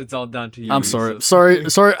Unless Smash. it's all down to you. I'm sorry.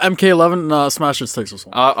 Yusuf. Sorry, MK11, Smash just takes this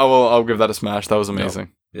one. I'll give that a smash. That was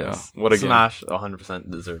amazing. Yes. Yeah, what a game. Smash 100%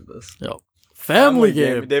 deserved this. Family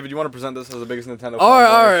game. David, you want to present this as the biggest Nintendo? All right,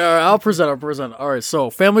 fanboy? all right. I'll present. All right, so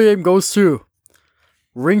family game goes to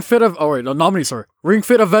Ring Fit nominee. Sorry, Ring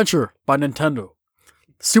Fit Adventure by Nintendo,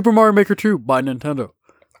 Super Mario Maker 2 by Nintendo,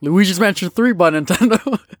 Luigi's Mansion 3 by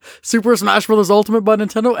Nintendo, Super Smash Bros. Ultimate by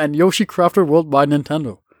Nintendo, and Yoshi Crafted World by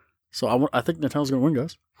Nintendo. So I think Nintendo's gonna win,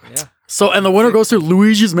 guys. Yeah. So and the winner goes to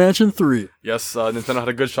Luigi's Mansion 3. Yes, Nintendo had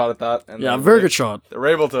a good shot at that. And Yeah, they- very good shot. They were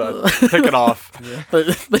able to pick it off.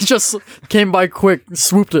 They just came by quick,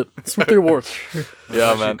 swooped the award.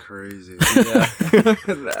 Yeah, Actually man. Crazy. Yeah.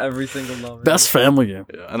 Every single number. Best family game.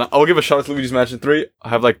 Yeah, and I'll give a shout out to Luigi's Mansion 3. I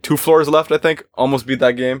have like 2 floors left, I think. Almost beat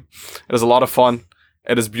that game. It is a lot of fun.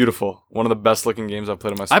 It is beautiful. One of the best looking games I've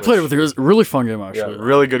played on my Switch. I played it with you. It was a really fun game, Yeah, actually.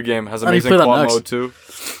 really good game. Has I need to amazing play that co-op next. mode too.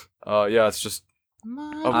 Yeah, it's just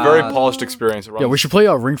a very polished experience. It Yeah, we runs- should play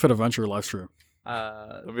a Ring Fit Adventure live stream.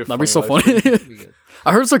 That'd be, a That'd be so live funny. stream. Be good.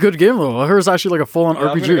 I heard it's a good game though. I heard it's actually like a full-on Yeah, I'm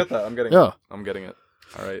gonna RPG. get that. I'm getting Yeah. it. I'm getting it.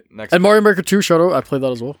 All right, next. And Mario Maker 2 shout out. I played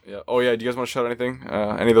that as well. Yeah. Oh yeah. Do you guys want to shout out anything?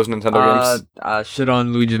 Any of those Nintendo games? Shit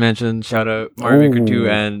on Luigi's Mansion, shout out Mario Maker 2 Ooh.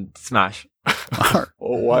 and Smash. Oh,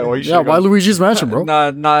 why? Why you Yeah, why Luigi's Mansion, bro?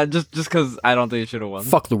 Nah, just because I don't think it should have won.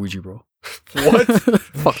 Fuck Luigi, bro. What?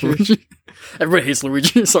 Fuck Luigi. Everybody hates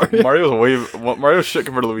Luigi. Sorry. Mario's shit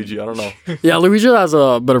compared to Luigi. I don't know. Yeah, Luigi has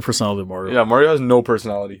a better personality than Mario. Yeah, Mario has no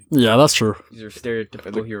personality. Yeah, that's true. He's your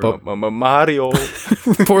stereotypical hero. Mario.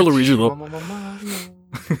 Poor Luigi though.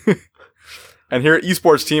 And here at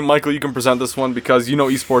esports team, Michael, you can present this one because you know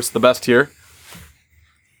esports the best here.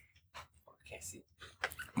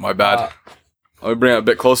 My bad. Let me bring it a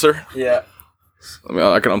bit closer. Yeah.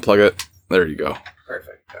 I can unplug it. There you go.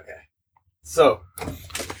 Perfect. Okay. So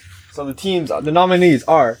the nominees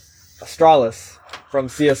are Astralis from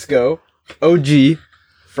CS:GO, OG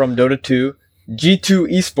from Dota 2, G2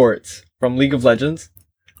 Esports from League of Legends,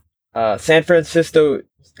 San Francisco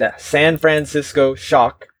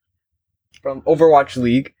Shock, from Overwatch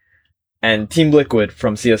League and Team Liquid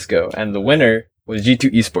from CS:GO, and the winner was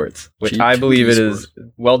G2 Esports, which I G2 believe it is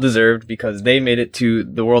well deserved because they made it to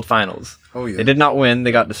the World Finals. Oh yeah. They did not win;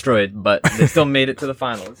 they got destroyed, but they still made it to the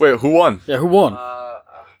finals. Wait, who won? Yeah, who won?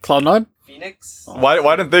 Cloud9? Phoenix.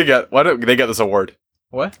 Why didn't they get this award?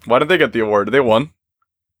 What? Why didn't they get the award? They won.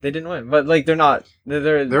 They didn't win, but like they're not.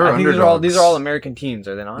 They're They're I think underdogs. these are all American teams,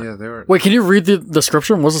 are they not? Yeah, they were. Wait, can you read the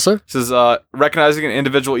description? What's it say? It says recognizing an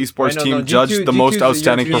individual esports Wait, no, team no, judged G2 the most is a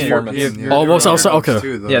outstanding European. performance. Yeah. Oh, most outside- okay.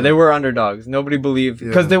 Too, Yeah, they were underdogs. Nobody believed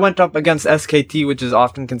because Yeah. they went up against SKT, which is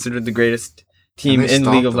often considered the greatest team And they in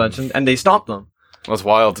League of stomped them. Legends, and they stomped them. That's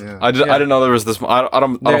wild. Yeah. I didn't know there was this. I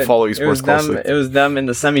don't follow It esports was closely. them. It was them in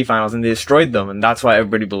the semifinals, and they destroyed them, and that's why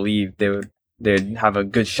everybody believed they'd have a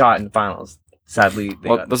good shot in finals. Sadly, they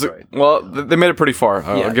got destroyed. They made it pretty far.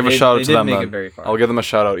 Yeah, I'll give a they- shout out they to did them. make Then. it very far. I'll give them a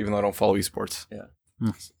shout out, even though I don't follow esports.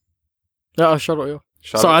 Yeah, shut up, yeah.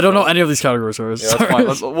 Shout So out, I don't shout know out. any of these categories. So Yeah,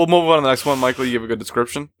 that's fine. We'll move on to the next one. Michael, you give a good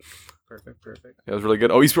description. Perfect. Yeah, it was really good.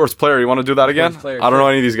 Oh, esports player. You want to do that again? player, I don't know sure.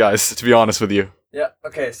 any of these guys, to be honest with you. Yeah.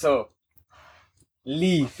 Okay. So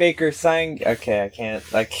Lee Faker Sang. Okay, I can't.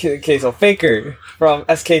 Okay. So Faker from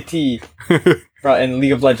SKT in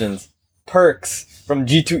League of Legends. Perks from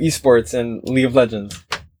G2 Esports in League of Legends.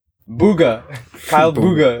 Booga, Kyle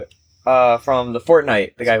Booga, from the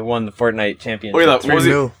Fortnite. The guy who won the Fortnite championship. Oh, yeah, what was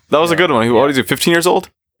he? 3-0. That was a good one. Yeah. What is he? 15 years old?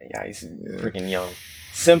 Yeah, he's freaking young.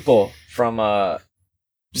 Simple from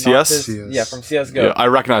CS? CS. Yeah, from CS:GO. Yeah, I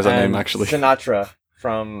recognize that And name actually. Sinatra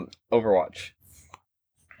from Overwatch.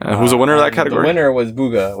 And who's the winner of that And category? The winner was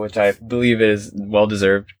Booga, which I believe is well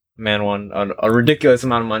deserved. Man won a ridiculous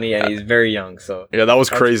amount of money, and he's very young. So Yeah, that was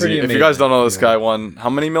That's crazy. pretty If you amazing. guys don't know, this Yeah. guy won how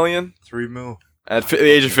many million? 3 mil. At the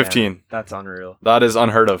age of 15. that's unreal. That is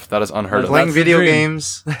unheard of. That is unheard of. Playing That's the video dream.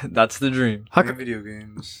 games. That's the dream. How Playing co- video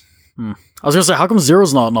games. I was gonna say, how come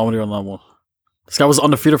Zero's not nominated on that one? This guy was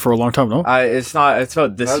undefeated for a long time, no? It's not. It's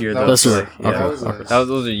about this That- year that though. This year. Yeah. Okay. That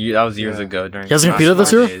was years Yeah. ago. During He hasn't competed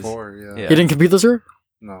this year? Yeah. Yeah. He didn't compete this year?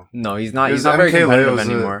 No. No, he's not. It He's was not very MK competitive Leo's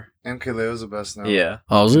anymore. MK Leo's the best now. Yeah,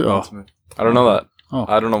 Oh, is it? Oh. Ultimate. I don't know that. Oh.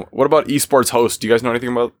 I don't know. What about esports host? Do you guys know anything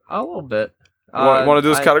about? a little bit. Want to do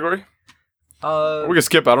this category? We can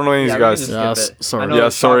skip. I don't know any of these guys. Yeah, sorry. I know Yeah,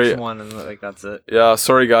 Fox sorry. won, and that's it. Yeah,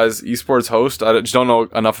 sorry guys. Esports host. I just don't know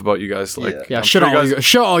enough about you guys. Like, Yeah. Yeah, I'm shit sure on you all guys. you guys.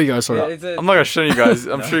 Shit on all you guys, sorry. I'm not gonna shit on you guys.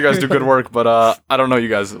 I'm sure you guys do good work, but I don't know you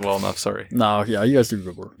guys well enough. Sorry. No, yeah, you guys do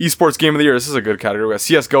good work. Esports game of the year. This is a good category. We got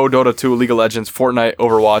CS:GO, Dota 2, League of Legends, Fortnite,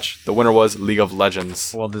 Overwatch. The winner was League of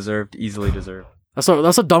Legends. Well deserved, easily deserved. That's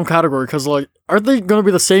a dumb category because like, aren't they gonna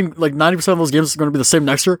be the same? Like 90% of those games are gonna be the same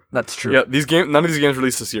next year. That's true. Yeah, none of these games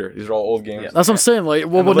released this year. These are all old games. Yeah. That's what I'm saying. Like,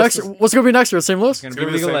 well, And the what next? list is- What's gonna be next year? The same list? It's gonna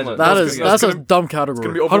be League the of same Legends. one. That's That's a gonna- dumb category. It's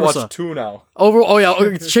gonna be Overwatch 100%. 2 now. Oh yeah,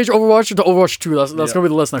 okay, change Overwatch to Overwatch 2. That's Yeah. gonna be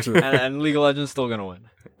the list next year. and League of Legends still gonna win.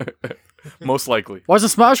 Most likely. Why isn't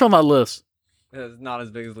Smash on that list? It's not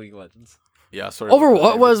as big as League of Legends. Yeah, sorry.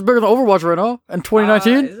 Overwatch was bigger than Overwatch right now in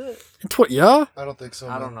 2019. Is it? Yeah, I don't think so.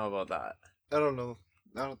 I man. don't know about that. I don't know.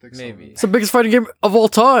 I don't think so. Maybe. it's the biggest fighting game of all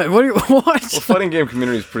time. What? Do you, what? Well, fighting game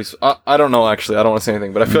community is pretty. I don't know actually. I don't want to say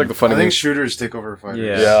anything, but I feel like the I fighting think game. shooters take over fighters.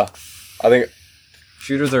 Yeah. Yeah, I think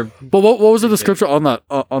Shooters are. But what was the description on that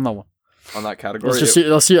one? on that category. Let's just see.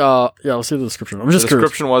 Let's see. Let's see the description. I'm The just curious.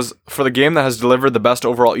 description was for the game that has delivered the best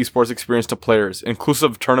overall esports experience to players,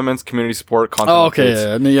 inclusive of tournaments, community support, content. Oh, okay.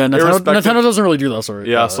 updates. Yeah. Nintendo, Irrespective- Nintendo doesn't really do that. Sorry.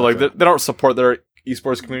 Yeah, so like okay. they don't support their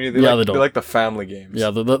esports community. They Yeah, like, they don't. They like the family games.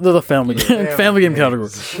 Yeah, they're the family game, family game category.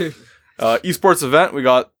 Esports event. We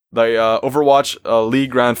got the Overwatch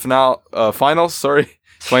League Grand Finals. Sorry,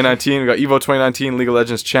 2019. We got Evo 2019, League of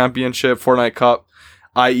Legends Championship, Fortnite Cup,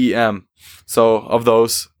 IEM. So of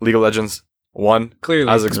those, League of Legends won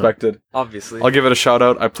Clearly, as expected. obviously. I'll give it a shout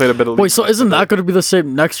out. I played a bit of. Wait, League so isn't that going to be the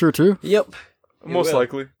same next year too? Yep. most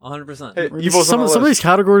likely? 100%. Hey, Evo's Some on of the these list.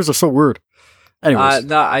 categories are so weird. Anyways,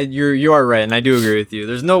 You are right, and I do agree with you.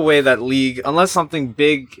 There's no way that League, unless something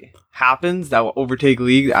big happens that will overtake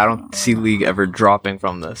League, I don't see League ever dropping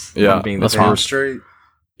from this. Yeah, from being the that's top. fine. Straight.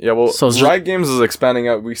 Yeah, well, So it's just- Riot Games is expanding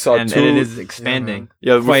out. We saw and two. it is expanding.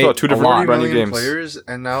 Yeah, we quite saw two a different lot. brand new 40 million games. players,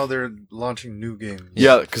 and now they're launching new games.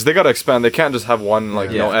 Yeah, because they gotta expand. They can't just have one like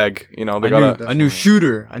Yeah. egg. You know, they A gotta. new, a new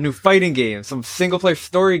shooter, a new fighting game, some single player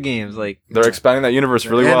story games like They're expanding that universe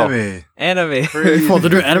really well. Anime. anime. oh, they're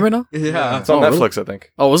doing anime now. yeah. It's on Oh, really? Netflix, I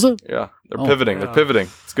think. Oh, was it? Yeah, they're Oh, pivoting. yeah. They're pivoting.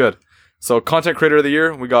 It's good. So, content creator of the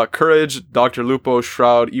year, we got Courage, Dr. Lupo,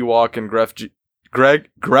 Shroud, Ewok, and Gref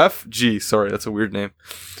G. Sorry, that's a weird name.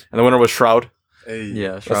 And the winner was Shroud. Hey.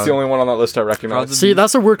 Yeah, That's the only one on that list I recognize. Shroud's See,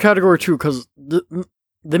 that's a weird category too, because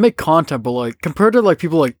they make content, but like compared to like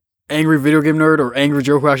people like angry video game nerd or angry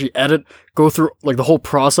Joe who actually go through like the whole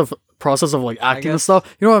process of like acting and guess-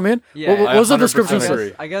 stuff. You know what I mean? Yeah, what was the 100% description agree.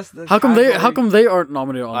 say? I guess. How come they aren't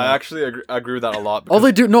nominated on I that? actually agree with that a lot. All because-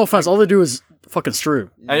 they do, no offense, all they do is fucking stream.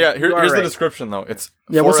 And yeah, You are here's the right. description though. It's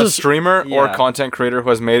Yeah, for what's a this- streamer or Yeah. content creator who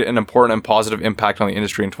has made an important and positive impact on the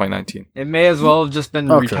industry in 2019. It may as well have just been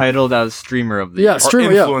Okay. retitled as streamer of the Yeah, year.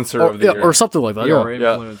 streamer, influencer of the year. or something like that. Yeah, Yeah, or Yeah.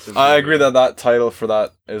 influencer of the I year. agree that title for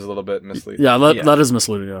that is a little bit misleading. yeah, Yeah. that is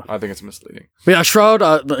misleading. Yeah, I think it's misleading. but yeah, Shroud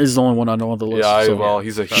is the only one I know on the list. Yeah, so- well,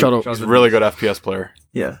 he's a Shut up. he's a really good FPS player.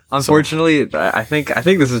 Yeah. Unfortunately, I think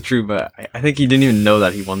this is true, but I think he didn't even know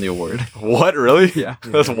that he won the award. What really? Yeah.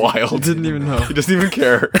 That's wild. Didn't even know. He doesn't even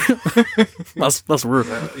care. that's weird.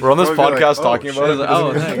 We're on this Probably podcast like, talking about it. He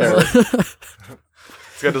Oh, doesn't even thanks. care.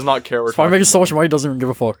 This guy does not care. We're Probably talking making so about much money, he doesn't even give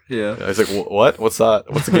a fuck. Yeah. it. Yeah, he's like, what? What's that?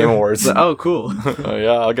 What's the Game Awards? It's like, oh, cool.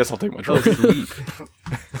 Yeah, I guess I'll take my Oh, trophy.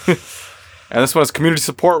 sweet. And this one is community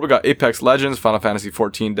support. We got Apex Legends, Final Fantasy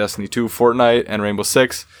 14, Destiny 2, Fortnite, and Rainbow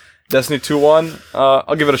Six. Destiny 2 won.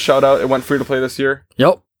 I'll give it a shout out. It went free to play this year.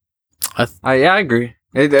 Yep. Yeah, I agree.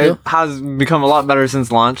 It Yeah. has become a lot better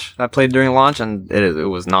since launch. I played during launch, and it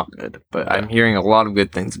was not good. But I'm hearing a lot of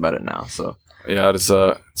good things about it now. So Yeah, it's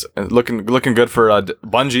looking good for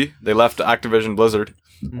Bungie. They left Activision Blizzard.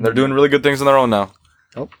 And they're doing really good things on their own now.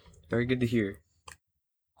 very good to hear.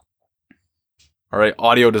 All right,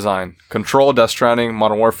 audio design. Control, Death Stranding,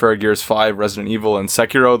 Modern Warfare, Gears 5, Resident Evil, and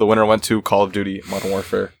Sekiro. The winner went to Call of Duty Modern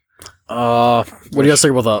Warfare. What do you guys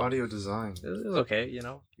think about that? Audio design. It was okay, you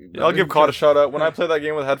know. Yeah, I'll give COD a shout out. When I played that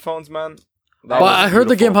game with headphones, man. that But was I heard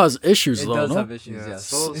the game beautiful. has issues It though. does No? have issues, Yeah, yes.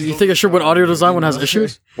 so- Do you think it should win audio design when it has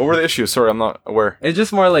issues? What were the issues? Sorry, I'm not aware. It's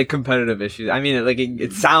just more like competitive issues. I mean,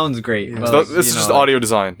 it sounds great. Yeah. But So like, this is you just know, audio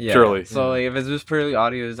design, yeah. purely. So like, if it's just purely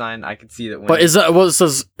audio design, I could see that. But is that what it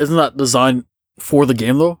says? Isn't that designed for the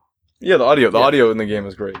game though? Yeah, the audio. The Yeah. audio in the game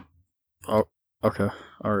is great. Okay,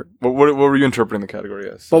 all right. What were you interpreting the category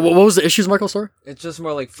as? But what was the issues, Michael? Sorry. It's just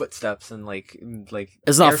more like footsteps and like.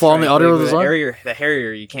 It's not a flaw in the airstrike, audio like, design? The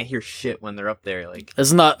Harrier, you can't hear shit when they're up there. Like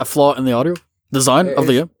Isn't that a flaw in the audio design of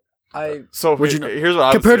the game I. So Would you here's what I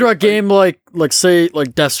would compared say. to a game like say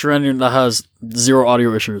like Death Stranding that has zero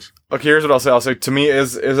audio issues? Okay, here's what I'll say. I'll say to me,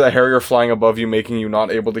 is a Harrier flying above you making you not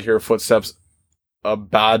able to hear footsteps a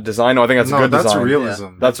bad design? No, I think that's a No, good that's design. realism.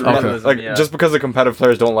 That's Okay. not, like Yeah. just because the competitive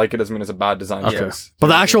players don't like it doesn't mean it's a bad design. Okay. choice. But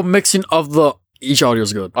the actual mixing of each audio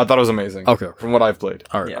is good. I thought it was amazing. Okay, From what I've played.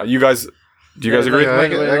 all right. Yeah. You guys, do you guys agree? yeah, I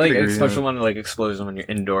Like, could- I like could agree, especially yeah. when like explosion when you're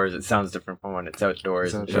indoors, it sounds different from when it's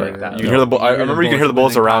outdoors and It's shit outdoors, like that. You can hear the I remember you can hear the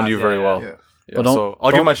bullets around you very well. Yeah. Yeah, But don't- so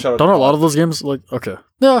I'll give my shout out. Don't to a lot Bob. of those games like okay?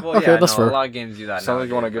 Yeah, Well, okay, yeah, that's no, fair. A lot of games do that. Sounds like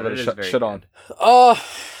you want to nowadays, give but it a is very shit good. on.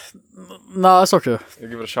 Nah, that's okay. You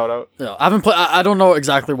give it a shout out. Yeah, I haven't played. I don't know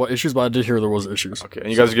exactly what issues, but I did hear there was issues. Okay, and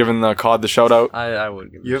you guys are giving the COD the shout out. I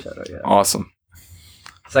would give it Yep. a shout out. Yeah, Awesome.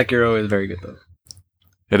 Sekiro is very good though.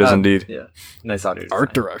 It is Uh, indeed. Yeah, nice audio. Design.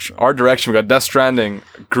 Art direction. Art direction, we got Death Stranding,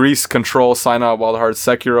 Grease, Control, Sign Out, Wild Hearts,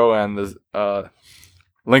 Sekiro, and the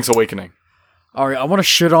Link's Awakening. All right, I want to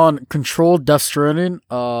shit on Control, Death Stranding.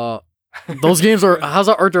 Those games are. How's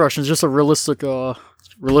that art direction? It's just a realistic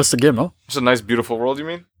game, no? It's a nice, beautiful world, you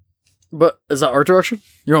mean? But is that art direction?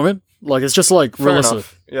 You know what I mean? Like it's just like Fair realistic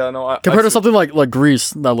enough. Yeah, no. compared I to something like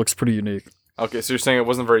Grease that looks pretty unique. Okay, so you're saying it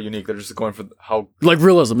wasn't very unique. They're just going for how Like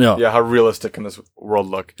realism, yeah. how realistic can this world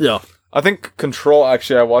look? Yeah. I think Control.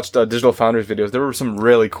 Actually, I watched Digital Founders videos. There were some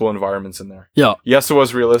really cool environments in there. Yeah. Yes, it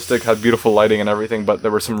was realistic, had beautiful lighting and everything, but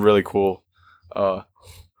there were some really cool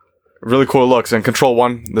looks. And Control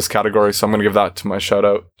won this category, so I'm gonna give that to my shout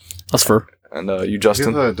out. That's fair. And you, Give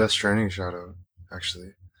Justin. a Death Stranding shout out,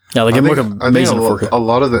 actually. Yeah, the game look I think amazing. a, in lo- 4K. a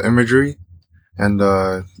lot of the imagery and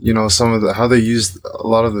some of the how they used a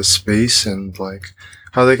lot of the space and like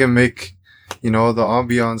how they can make the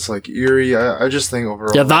ambiance like eerie. I just think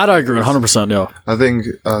overall. Yeah, that I agree 100%. Yeah. I think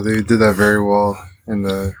they did that very well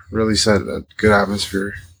and really set a good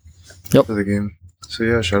atmosphere Yep. for the game. So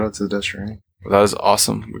yeah, shout out to the Death Stranding. That is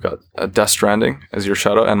awesome. We got Death Stranding as your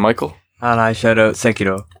shout out, and Michael. And I shout out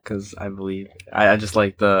Sekiro because I believe I just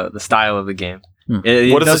like the style of the game. Hmm.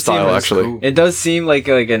 It What is the does seem style, like- actually? It does seem like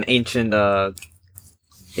an ancient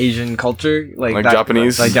Asian culture, Like that-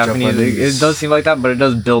 Japanese? like Japanese. Japanese. It does seem like that, but it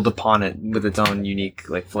does build upon it with its own unique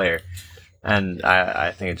like flair, and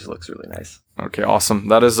I think it just looks really nice. Okay, awesome.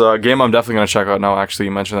 That is a game I'm definitely going to check out now. Actually,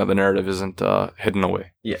 you mentioned that the narrative isn't hidden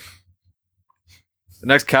away. Yeah. The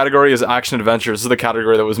next category is action adventure. This is the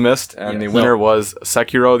category that was missed, and Yes. the winner was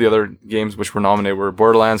Sekiro. The other games which were nominated were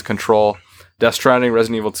Borderlands, Control, Death Stranding,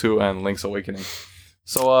 Resident Evil 2, and Link's Awakening.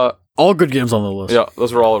 So, All good games on the list. yeah,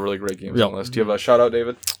 those were all really great games Yeah. on the list. Do you have a shout out,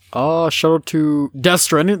 David? Shout out to Death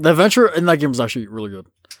Stranding. The adventure in that game was actually really good.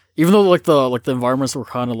 even though like the environments were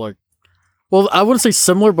kind of like, well, I wouldn't say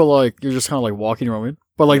similar, but like you're just kind of like walking, you know what I mean?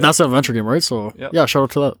 But like that's an adventure game, right? So Yep. yeah, shout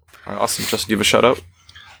out to that. All right, awesome. Justin, give a shout out.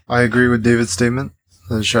 I agree with David's statement.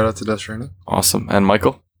 Shout out to Death Stranding. Awesome. And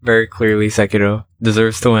Michael? Very clearly, Sekiro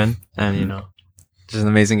deserves to win, and just an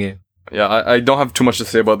amazing game. Yeah, I don't have too much to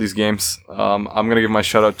say about these games. I'm going to give my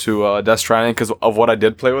shout out to Death Stranding because of what I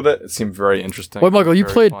did play with it. It seemed very interesting. Wait, Michael, you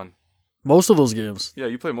Very played fun. most of those games, Yeah,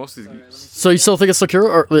 you play most of these games. so you still think it's Sekiro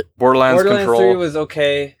or Borderlands, Control. 3 was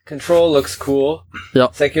okay. Control looks cool. Yeah.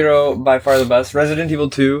 Sekiro by far the best. Resident Evil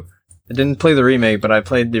 2. I didn't play the remake, but I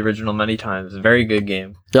played the original many times. Very good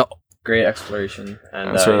game. Yep. Great exploration. And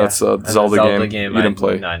I'm sorry, that's a and the Zelda game. You didn't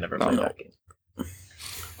play. No, I never played No. that game.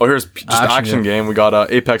 Oh, here's just action game. We got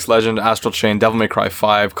Apex Legend, Astral Chain, Devil May Cry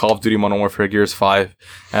 5, Call of Duty Modern Warfare, Gears 5,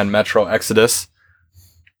 and Metro Exodus.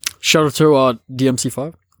 shout out to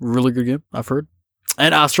DMC5, really good game I've heard,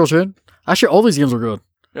 and Astral Chain. Actually, all these games are good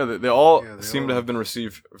Yeah, they all Yeah, they seem all- to have been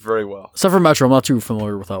received very well. except for Metro. I'm not too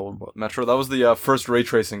familiar with that one, but Metro, that was the first ray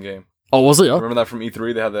tracing game. oh, was it? Yeah. Remember that from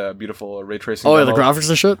E3? They had the beautiful ray tracing. Oh yeah, the demo? graphics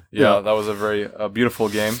and shit. Yeah, that was a very beautiful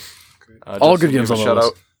game. All Justin, good games give a on shout the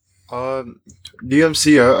out. Uh,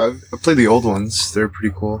 DMC, I played the old ones. They're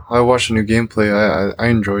pretty cool. I watched a new gameplay. I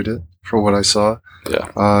enjoyed it for what I saw.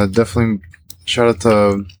 Yeah. Definitely shout out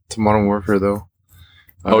to Modern Warfare though.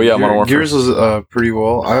 Oh, yeah, Modern Warfare. Gears was pretty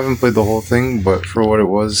well. I haven't played the whole thing, but for what it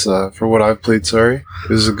was, for what I've played, it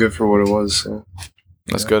was good for what it was. So.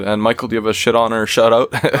 That's good. And Michael, do you have a shit on or shout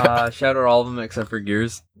out? Shout out all of them except for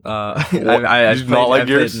Gears. You do not like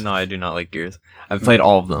Gears? No, I do not like Gears. I've played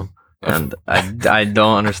all of them, and I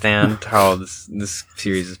don't understand how this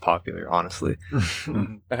series is popular. Honestly,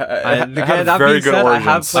 It that had being very good said, I origins.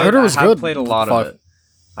 have played. I heard it was I have good. played a lot Five. of it.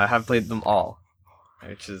 I have played them all,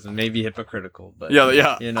 which is maybe hypocritical, but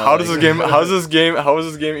Yeah. You know, how does like- this game? How is this game? How is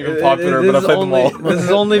this game even popular? This But I is played only, them all. This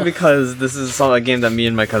is only because this is a game that me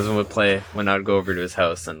and my cousin would play when I would go over to his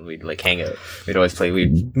house and we'd like hang out. We'd always play.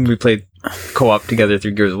 We played co-op together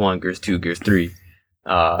through Gears 1, Gears 2, Gears 3.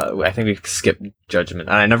 I think we skipped Judgment,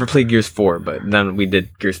 and I never played Gears 4, but then we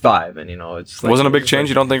did Gears 5, and it's like, Wasn't a big change.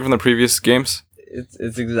 You don't think from the previous games?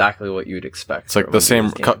 It's exactly what you'd expect. It's like from the a same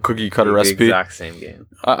Gears game. cookie cutter The recipe. exact same game.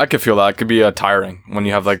 I could feel that. It could be tiring when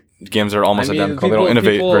you have like games that are almost identical. They don't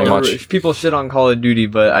innovate very much. People shit on Call of Duty,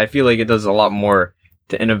 but I feel like it does a lot more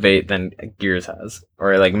to innovate than Gears has,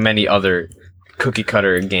 or like many other cookie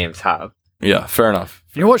cutter games have. Yeah, fair enough.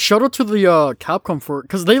 You know what? Shout out to the Capcom for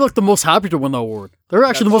because they looked the most happy to win the award. They were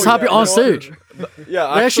actually the most happy on stage.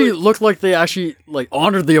 Yeah, They actually looked like they actually like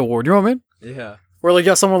honored the award. You know what I mean? Yeah. Where like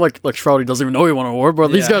someone like Shroudy doesn't even know he won an award, but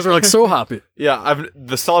these Yeah. guys are like so happy. yeah.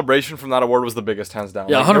 The celebration from that award was the biggest, hands down.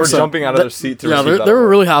 Yeah, Like, they were 100%. jumping out of their seat to Yeah, receive that they were award.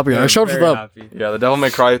 really happy. I They're shout out to very them. happy. Yeah, the Devil May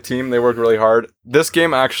Cry team, they worked really hard. This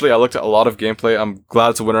game, actually, I looked at a lot of gameplay. I'm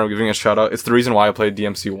glad it's a winner. I'm giving it a shout out. It's the reason why I played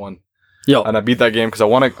DMC 1. Yo, And I beat that game because I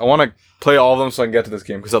want to play all of them so I can get to this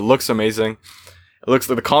game because it looks amazing. It looks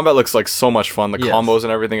like the combat looks like so much fun. The Yes. combos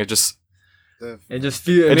and everything. It just It just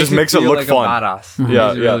makes it look like fun. A badass. Mhm. It yeah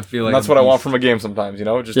makes you yeah. really feel like And that's a what I want beast. from a game sometimes.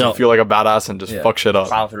 Just Yeah. to feel like a badass and just Yeah. fuck shit up.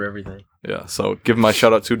 Plow through everything. Yeah. So give my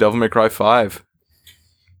shout out to Devil May Cry 5.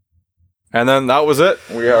 And then that was it.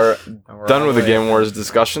 We are And we're done on with the way. Game Wars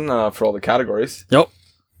discussion for all the categories. Yep.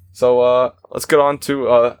 So let's get on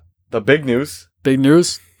to the big news. big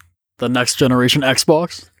news. The next generation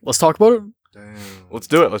Xbox. Let's talk about it. Damn. Let's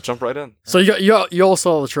do it. Let's jump right in. So you all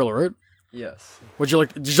saw the trailer, right? Yes. Did you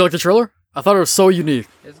like the trailer? I thought it was so unique.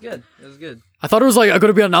 It's good. It was good. I thought it was like going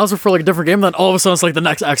to be an announcement for like a different game. Then all of a sudden it's like the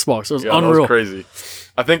next Xbox. It was Yeah, that unreal. was crazy.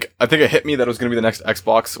 I think it hit me that it was going to be the next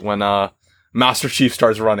Xbox when Master Chief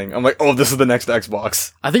starts running. I'm like, oh, this is the next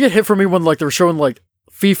Xbox. I think it hit for me when like they were showing like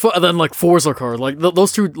FIFA and then like Forza card. Like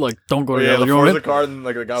those two like don't go Oh, together. yeah, the you know what I Forza mean? card and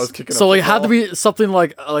like the guy was kicking. So a like it had to football. be something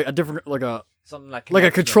like a different Something like like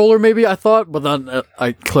a controller maybe I thought, but then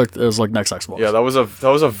I clicked it was like next Xbox. Yeah, that was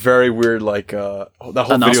a very weird that whole video was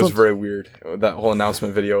Announcement? very weird. That whole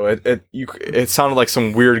announcement video, it sounded like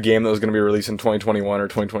some weird game that was going to be released in 2021 or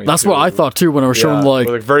 2022. That's what I thought too when I was showing Yeah,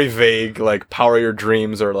 like very vague, like power your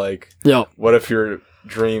dreams or like yeah. what if your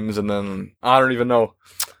dreams and then I don't even know.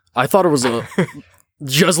 I thought it was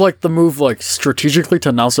just like the move like strategically to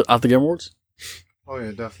announce it at the Game Awards. Oh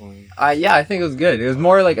yeah, definitely. Yeah, I think it was good. It was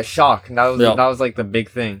more like a shock. And that was like the big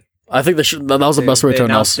thing. I think that was the best way They to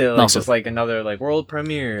announce it. Like, announce just it. like another like world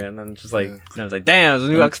premiere, and then just like Yeah. and I was like, damn, it's a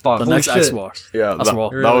new Xbox. The Holy next shit. Xbox. Yeah, That's that, raw.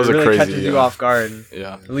 It that was a really crazy. catches you off guard. And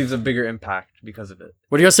Yeah. it leaves a bigger impact because of it.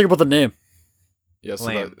 What do you guys think about the name? Yeah, so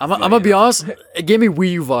Lame. that- I'm gonna be honest. It gave me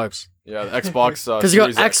Wii U vibes yeah, the Xbox because you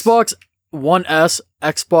got Series X. Xbox One S,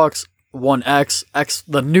 Xbox One X,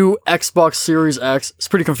 the new Xbox Series X. It's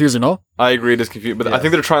pretty confusing, no? I agree, it is confusing, but I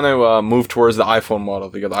think they're trying to move towards the iPhone model.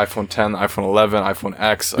 They got the iPhone 10, the iPhone 11, iPhone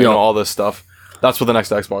X, you know, all this stuff. That's what the next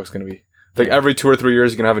Xbox is going to be. Like every 2 or 3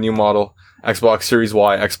 years, you can have a new model. Xbox Series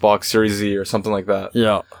Y, Xbox Series Z, or something like that.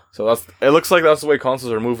 Yeah. So it looks like that's the way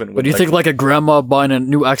consoles are moving. But do you think like a grandma buying a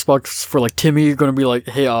new Xbox for like Timmy going to be like,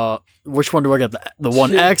 hey, which one do I get? The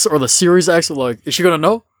One X or the Series X? Like, is she going to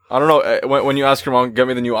know? I don't know. When you ask your mom, get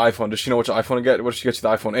me the new iPhone, does she know which iPhone to get? What if she gets you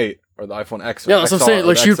the iPhone 8 or the iPhone X? Or Yeah, that's what I'm saying.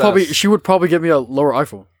 Like, she would probably get me a lower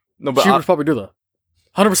iPhone. No, but She would probably do that.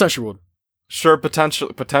 100% she would. sure,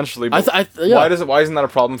 potentially. But Yeah. Why isn't that a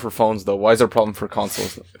problem for phones though? Why is there a problem for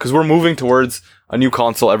consoles? Because we're moving towards a new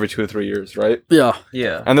console every 2 or 3 years, right? Yeah.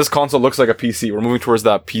 Yeah. And this console looks like a PC. We're moving towards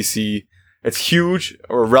that PC. It's huge,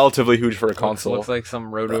 or relatively huge for a console. Looks like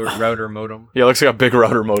some router modem. Yeah, it looks like a big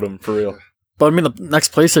router modem for real. But I mean, the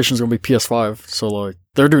next PlayStation is going to be PS5. So, like,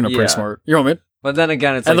 they're doing it pretty Yeah. smart. You know what I mean? But then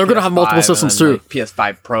again, it's And like they're gonna have multiple PS5 systems and then, too. like,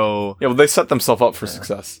 PS5 Pro. Yeah, well, they set themselves up for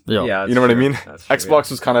success. Yeah. Yeah, You know what I true. mean? That's true, Xbox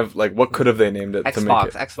was kind of like, what could have they named it to make Xbox.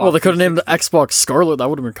 it? Xbox. Well, they could have named the 360. Xbox Scarlet. That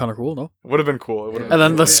would have been kind of cool, no? Would have been cool. It would've And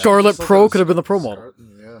then been the cool. Scarlet Still Pro does. could have been the Pro model.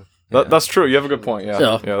 Yeah. That's true. You have a good point. Yeah.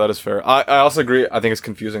 Yeah. That is fair. I also agree. I think it's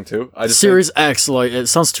confusing too. I just Series X, like, it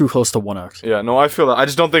sounds too close to One X. yeah, no, I feel that. I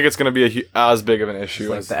just don't think it's going to be as big of an issue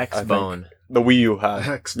Like as the I X think Bone. the Wii U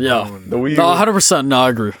had. Yeah. The Wii U. No, 100%. No, I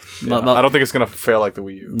agree. yeah, No, I don't think it's going to fail like the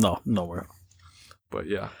Wii U. no, nowhere. But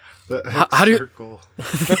yeah. How do you- Circle.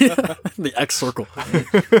 The X circle.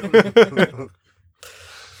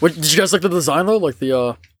 What, did you guys like the design, though? Like,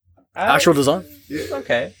 the actual design?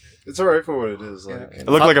 Okay. It's alright for what it is. Like, It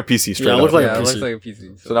looked like a PC straight Yeah, it up. looked like Yeah, a it PC. looks like a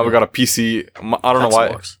PC. So now we got a PC. I don't know why.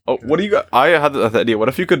 Xbox. Oh, what do you got? I had the idea. What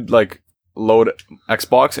if you could like load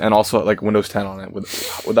Xbox and also like Windows 10 on it?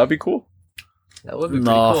 Would that be cool? That would be pretty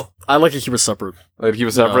No, cool. I like to keep it separate. Like keep it Yeah,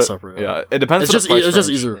 separate. separate, Yeah, yeah. it depends. It's on just the price it's just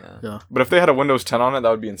range. easier. Yeah. Yeah. But if they had a Windows 10 on it, that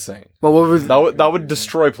would be insane. But what would That would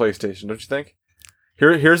destroy PlayStation, don't you think?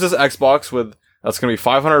 Here's this Xbox with that's gonna be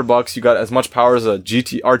 $500. You got as much power as a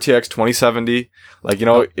RTX 2070. Like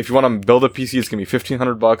if you want to build a PC, it's gonna be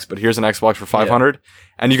 $1,500. But here's an Xbox for $500,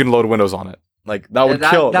 and you can load Windows on it. Like that would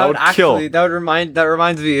kill. That would kill. That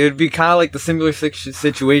reminds me. It would be kind of like the similar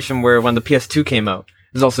situation where when the PS2 came out,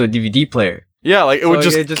 there's also a DVD player. Yeah, like it would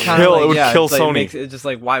just kinda kill. like, It would kill it's like, Sony. it's just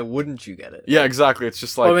like, why wouldn't you get it? Yeah, exactly. It's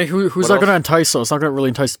just like I mean, who's what that going to else? entice? So it's not going to really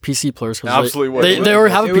entice PC players. 'Cause Absolutely would. They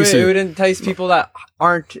already have a It would, PC. it would entice people that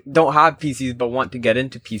don't have PCs but want to get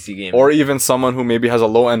into PC gaming. or even someone who maybe has a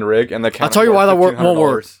low end rig and they can't. I'll tell you why that afford won't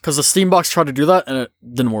work. $1,500. Because the Steam box tried to do that and it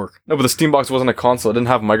didn't work. No, but the Steam box wasn't a console. It didn't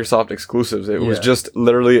have Microsoft exclusives. It was Yeah. just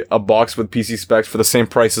literally a box with PC specs for the same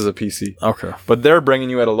price as a PC. Okay. But they're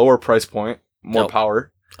bringing you at a lower price point, more Yep.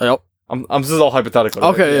 power. Yep. This is all hypothetical.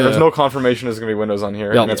 Okay, yeah, There's yeah. no confirmation there's going to be Windows on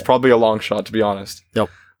here, Yep. and it's probably a long shot, to be honest. Yep.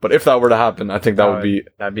 But if that were to happen, I think that'd be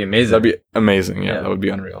amazing. amazing. Yeah, Yeah. that would be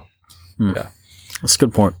unreal. That's a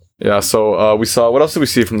good point. Yeah, so we saw... What else did we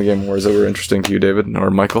see from the Game Awards that were interesting to you, David?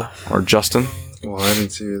 Or Michael? Or Justin? well, I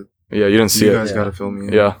didn't see it. Yeah, you didn't see You it. guys gotta fill me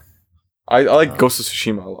in. Yeah. I like Ghost of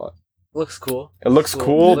Tsushima a lot. looks cool. It looks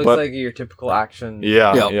cool, It looks but... like your typical action.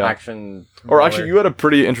 yeah, Yeah. yeah. Action. Or actually, you had a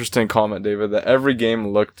pretty interesting comment, David, that every game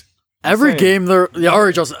looked... Every Same. game there,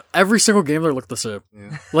 alright, Justin. Every single game there looked the same.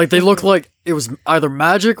 Yeah. Like they looked like it was either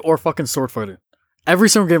magic or fucking sword fighting. Every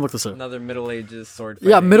single game looked the same. Another Middle Ages sword.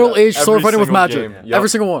 Yeah, fighting. middle aged Every sword fighting with single magic. game. Yep. Every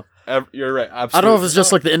single one. You're right, absolutely. I don't know if it's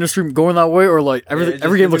just like the industry going that way or like Yeah, every it's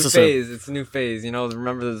every just game a looks new the same. phase. It's a new phase. You know,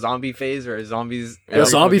 remember the zombie phase or zombies? The every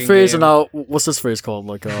zombie fucking phase game? and now what's this phase called?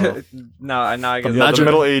 Like now I guess The Yeah, magic- the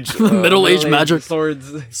middle-aged... middle age Middle-aged magic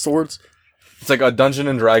swords. swords. It's like a Dungeon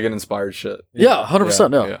and Dragon inspired shit. Yeah,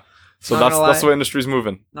 100%. Yeah. So Not that's gonna the lie. way industry's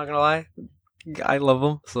moving. Not gonna lie, I love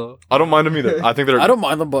them. So I don't mind them either. I think they're... I don't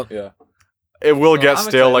mind them, but Yeah. It will get I'm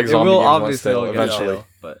stale excited. like It zombie will games went obviously stale get eventually. stale,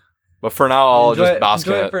 but But for now, I'll enjoy just it- bask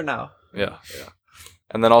in enjoy it. it for now. Yeah.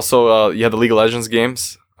 And then also, you had the League of Legends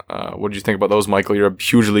games. What did you think about those, Michael? You're a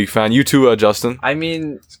huge League fan. You too, Justin. I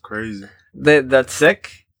mean, It's crazy. that's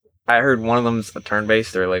sick. I heard one of them's a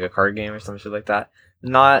turn-based or like a card game or some shit like that.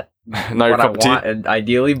 Not Not your what I cup of tea? want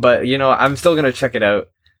ideally, but I'm still gonna check it out,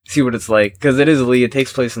 see what it's like, because it is a league. It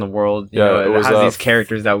takes place in the world. You Yeah, know, it it was, has these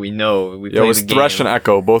characters that we know. We Yeah, play it was the Thresh game. and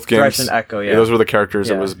Echo, both games. Thresh and Echo. Yeah, Those were the characters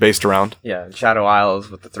it Yeah. was based around. yeah. and Shadow Isles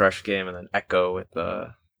with the Thresh game, and then Echo with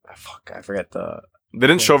the I forget the. They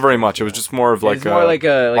didn't show very much. It was just more of like it's more like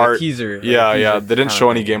a art- teaser. like a yeah, yeah. teaser They didn't kind show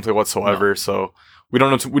of any thing. gameplay whatsoever. So we don't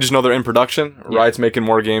know. We just know they're in production. Yeah. Riot's making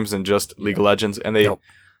more games than just League of Legends, and they Yep.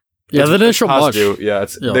 Yeah, they didn't show has much. to. Yeah,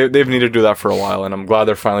 it's Yeah. they've needed to do that for a while, and I'm glad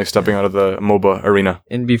they're finally stepping out of the MOBA arena.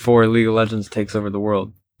 In before League of Legends takes over the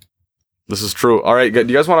world. This is true. All right, do you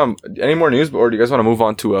guys want to any more news, or do you guys want to move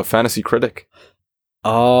on to a fantasy critic?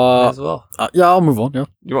 As well. Yeah, I'll move on. Yeah.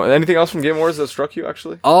 You want anything else from Game Awards that struck you?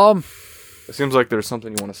 Actually, it seems like there's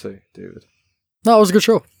something you want to say, David. No, it was a good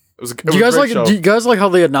show. It was. Do you guys like? Do you guys like how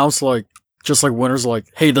they announce like just like winners? Like,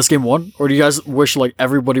 hey, this game won, or do you guys wish like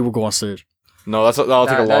everybody would go on stage? No, that'll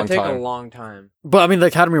take a long That'll take time. a long time. But I mean, the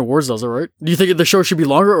Academy Awards does it, right? Do you think the show should be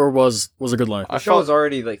longer, or was a good length? I The show felt was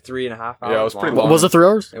already like 3.5 hours. Yeah, it was pretty long. long. Was it 3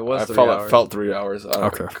 hours? It was I 3 felt hours. it felt 3 hours.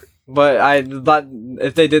 Okay. But I thought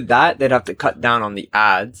if they did that, they'd have to cut down on the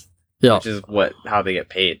ads. Yeah. Which is how they get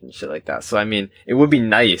paid and shit like that. So I mean, it would be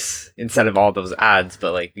nice instead of all those ads,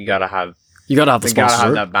 but like you gotta have the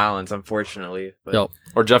sponsor. that balance, unfortunately. But, Yep.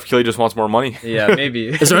 Or Jeff Keighley just wants more money. Yeah, maybe.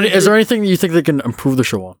 Is there anything that you think they can improve the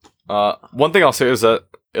show on? One thing I'll say is that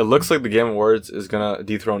it looks like the Game Awards is gonna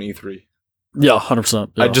dethrone E3. Yeah,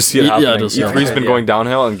 100%. Yeah. I just see it happening. Yeah, it does. Yeah. E3's been Yeah. going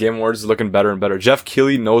downhill, and Game Awards is looking better and better. Jeff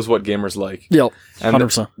Keighley knows what gamers like. Yep. And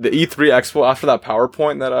 100%. the E3 Expo, after that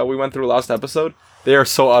PowerPoint that we went through last episode, they are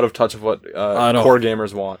so out of touch of what I know. core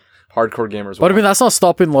gamers want. Hardcore gamers But I want. mean, that's not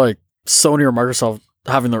stopping like Sony or Microsoft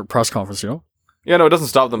having their press conference. You know? Yeah, no, it doesn't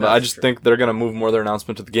stop them, but I That's just true. think they're going to move more of their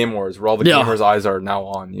announcement to the Game Awards, where all the Yeah. gamers' eyes are now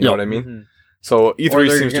on. You know Yeah. what I mean? Mhm. So Or E3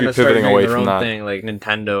 they're seems to be gonna start pivoting doing away their from own that. thing, like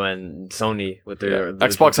Nintendo and Sony with their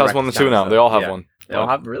Xbox has one too now. They all have one. They all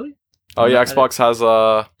have really? Oh yeah, I Xbox has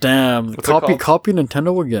Damn, What's it called? copy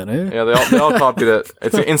Nintendo again, eh? yeah, they all copied it.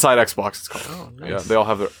 It's Inside Xbox. It's called. Oh, nice. Yeah, they all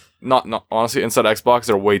have their not honestly Inside Xbox.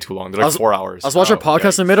 They're way too long. They're I like was- 4 hours. I was watching a Oh,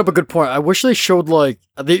 podcast and yikes. made up a good point. I wish they showed like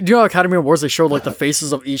Academy Awards. They showed like the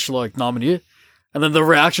faces of each like nominee, and then the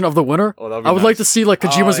reaction of the winner. Oh, that'd be I would like to nice. see like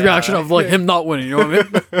Kojima's yeah. reaction of like him not winning. You know what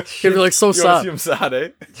I mean? He'd be like so You wanna see sad. him sad, eh?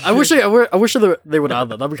 I wish they would add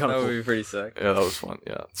that. That'd be kind That of would cool. be pretty sick. Yeah, that was fun.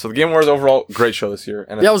 Yeah. So the Game Awards overall, great show this year,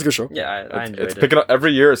 and Yeah, it was a good show. Yeah, I enjoyed it's it. picking up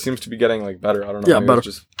every year. It seems to be getting like better. I don't know. Yeah, maybe better. it's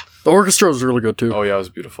Just The orchestra was really good too. oh yeah, it was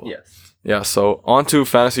beautiful. Yes. Yeah. So on to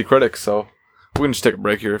Fantasy Critics. So we can just take a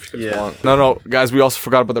break here if you guys Yeah. want. No, guys, we also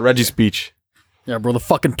forgot about the Reggie speech. Yeah, bro, the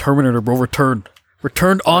fucking Terminator, bro, returned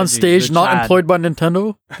on Reggie, stage, the not Chad. employed by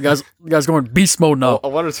Nintendo. You guys going beast mode now. I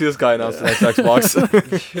wanted to see this guy announce the next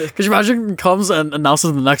Xbox. Could you imagine he comes and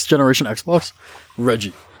announces the next generation Xbox?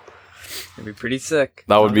 Reggie. It'd be pretty sick.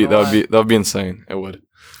 that would be insane. It would.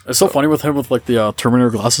 It's so funny with him with like the Terminator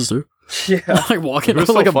glasses too. Yeah. Like walking He was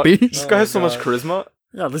out like so a fun- beast. This guy has so my much charisma.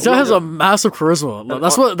 Yeah, this guy has a massive charisma. Like,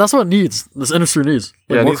 that's what it needs. This industry needs.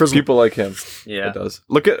 Like, Yeah, it more needs charisma. people like him. Yeah. It does.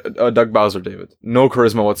 Look at Doug Bowser, David. No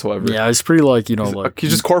charisma whatsoever. Yeah, he's pretty like like He's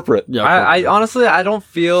just corporate. yeah. I honestly I don't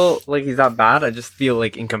feel like he's that bad. I just feel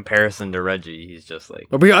like in comparison to Reggie, he's just like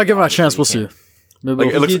but we gotta give him a chance. We'll Obviously, see. Maybe Like,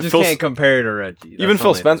 we'll- it looks you like just Phil- can't compare to Reggie. Even That's Phil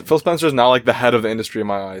only- Spencer. Phil Spencer is now like the head of the industry in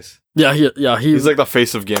my eyes. yeah, He's like the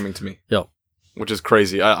face of gaming to me. Yeah. Which is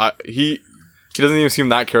crazy. He doesn't even seem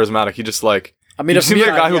that charismatic. He just like I mean, You if seem Mi-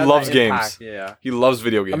 like a guy who he has loves that games. impact, Yeah. he loves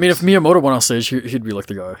video games. I mean, if Miyamoto went on stage, he'd be like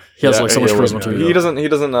the guy. He has like so much he charisma would. too. He yeah.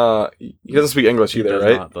 doesn't speak English He either, does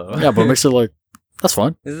right? not, though. Yeah, but it makes it like that's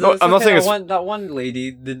fine. No, I'm not saying it's- that one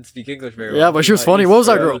lady didn't speak English very well. Yeah, but she was funny. What was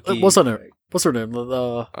that girl? Spooky. What's her name? What's her name?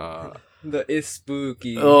 The The is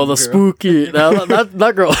spooky. the girl. spooky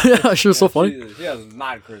that girl. Yeah, she was so funny. She has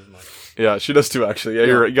mad charisma. Yeah, she does too. Actually, yeah, Yeah.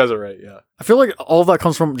 you're right. You guys are right. Yeah, I feel like all of that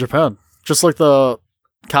comes from Japan, just like the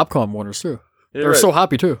Capcom winners too. You're They're right. so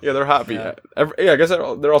happy too. Yeah, they're happy. Yeah. I guess they're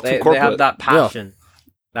all too They corporate. have that passion,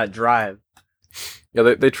 that drive. Yeah,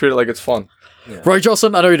 they treat it like it's fun. Right,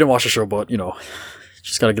 Justin? I know you didn't watch the show, but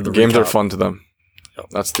just gotta give the Games are recap. fun to them. Yep.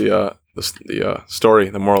 That's the story,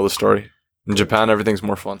 the moral of the story. In Japan, everything's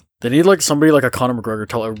more fun. They need like somebody like a Conor McGregor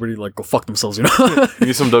tell everybody like go fuck themselves, you know? You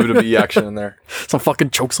need some WWE action in there. Some fucking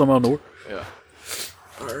choke slam out of nowhere.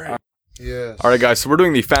 Yeah. Yes. All right, guys. So we're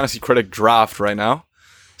doing the Fantasy Critic draft right now.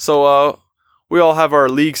 So we all have our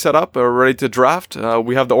league set up. We're ready to draft.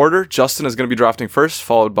 We have the order. Justin is going to be drafting first,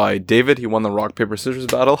 followed by David. He won the rock paper scissors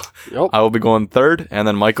battle. Yep. I will be going third, and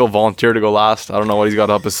then Michael volunteered to go last. I don't know what he's got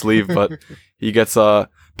up his sleeve, but he gets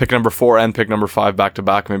pick number 4 and pick number 5 back to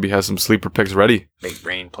back. Maybe he has some sleeper picks ready. Big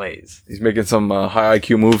brain plays. He's making some high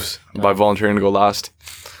IQ moves by volunteering to go last.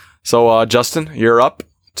 So Justin, you're up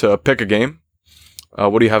to pick a game.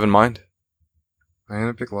 What do you have in mind? I'm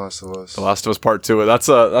gonna pick Last of Us. The Last of Us Part 2. That's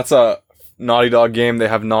a Naughty Dog game. They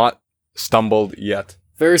have not stumbled yet.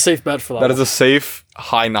 Very safe bet for that. That is a safe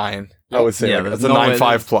high 9. I would say Yeah, like, there's that's a no way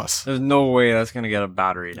 9.5 plus. There's no way that's gonna get a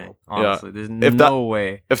bad rating. Honestly, there's If no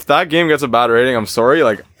way. If that game gets a bad rating, I'm sorry.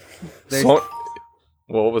 Like, There's-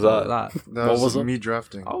 what was that? That What was it? me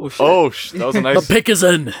drafting. Oh shit! That was a the nice. pick is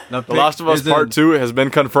in. The Last of Us Part 2 has been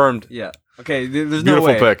confirmed. Yeah. Okay. There's Beautiful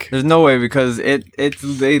no way. pick. There's no way because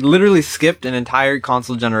they literally skipped an entire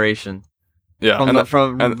console generation, Yeah,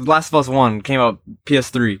 From Last of Us 1 came out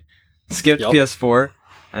PS3, skipped Yup. PS4,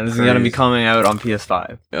 and this is gonna be Crazy. coming out on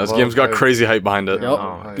PS5. yeah, this Well, game's got I- crazy hype behind it. Yep.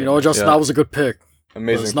 Oh, You know, Justin, Yeah. that was a good pick. But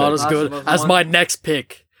Amazing. it's not pick. as Last good of Us as 1? my next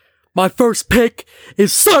pick. My first pick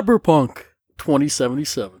is Cyberpunk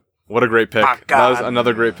 2077. What a great pick. My That was God.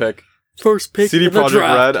 another great pick. First pick CD in the Projekt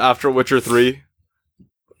draft. Red after Witcher 3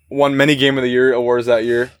 won many Game of the Year awards that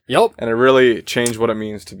year, Yep. and it really changed what it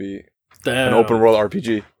means to be Damn. an open world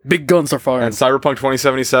RPG. Big guns are firing. And Cyberpunk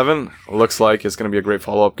 2077 looks like it's going to be a great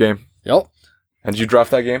follow up game. Yep. And did you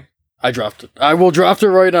draft that game? I drafted. I will draft it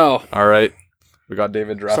right now. All right. We got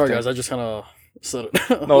David drafting. Sorry, guys. I just kind of said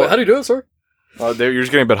it. No. Wait, how do you do it, sir? Dave, you're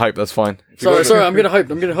just getting a bit hyped. That's fine. If you go Sorry, to- I'm getting hyped.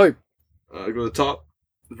 I'm getting hyped. Go to the top,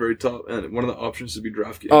 the very top, and one of the options should be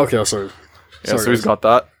draft game. Okay, sorry. Yeah, so he's got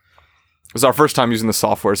that. It's our first time using the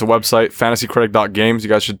software. It's a website, fantasycritic.games. You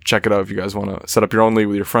guys should check it out if you guys want to set up your own league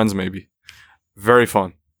with your friends, maybe. Very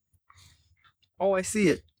fun. Oh, I see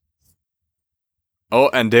it. Oh,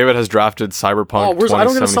 and David has drafted Cyberpunk Oh, where's I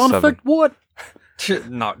don't get a sound 2077. effect? What?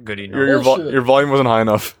 Not good enough. Bullshit. Your volume wasn't high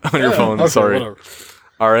enough on your Yeah, phone. okay, Sorry. whatever.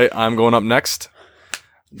 All right, I'm going up next.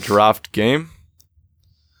 Draft game.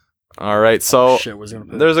 All right, so Shit, what's he gonna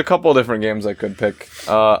pick? there's a couple different games I could pick.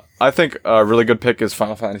 I think a really good pick is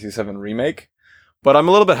Final Fantasy VII Remake, but I'm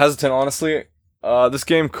a little bit hesitant, honestly. This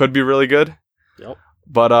game could be really good, Yep.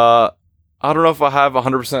 but I don't know if I have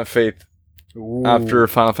 100% faith Ooh. after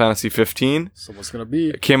Final Fantasy 15. So what's gonna be?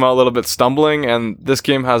 It came out a little bit stumbling, and this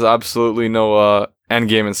game has absolutely no end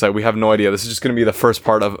game in sight. We have no idea. This is just going to be the first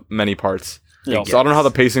part of many parts. Yeah. So I don't know how the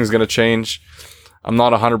pacing is going to change. I'm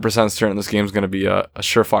not 100% certain this game's going to be a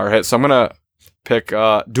surefire hit. So I'm going to pick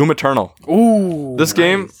Doom Eternal. Ooh. This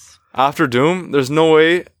game, after Doom, there's no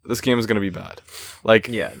way this game is going to be bad. Like,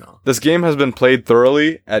 Yeah, no. this game has been played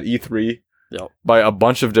thoroughly at E3 Yep. by a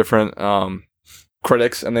bunch of different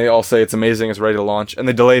critics, and they all say it's amazing, it's ready to launch, and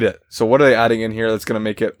they delayed it. So what are they adding in here that's going to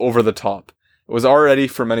make it over the top? It was already,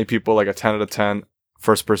 for many people, like a 10 out of 10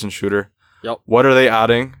 first-person shooter. Yep. What are they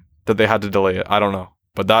adding that they had to delay it? I don't know.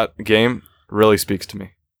 But that game really speaks to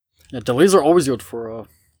me. Yeah, delays are always good for.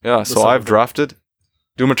 Yeah, so Listen. I've drafted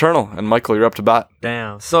Doom Eternal, and Michael, you're up to bat.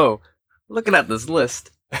 Damn. So, looking at this list,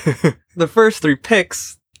 the first three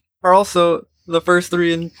picks are also the first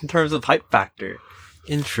three in terms of hype factor.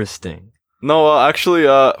 Interesting. No, actually,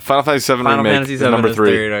 Final Fantasy VII Final Remake Fantasy is VII number is 3.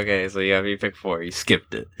 third. Okay, so you picked 4. You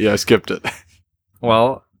skipped it. Yeah, I skipped it.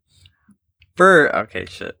 Well, okay,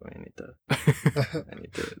 shit. I need to.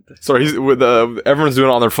 Sorry, he's with everyone's doing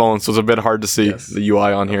it on their phones, so it's a bit hard to see Yes. the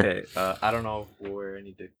UI on here. Okay, I don't know where I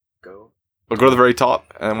need to go. We'll go to the very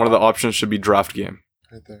top, and one of the options should be draft game.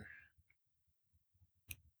 Right there.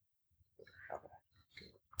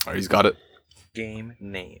 All right, he's got it. Game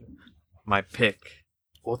name. My pick.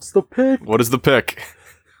 What's the pick? What is the pick?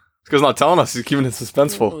 This guy's not telling us. He's keeping it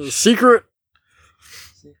suspenseful. Secret.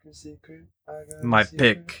 My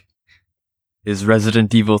pick is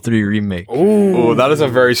Resident Evil 3 Remake. Oh, that is a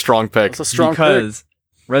very strong pick. That's a strong pick. Because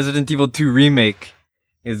Resident Evil 2 Remake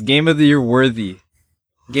is Game of the Year worthy.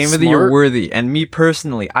 Game of the Year Smart. worthy. And me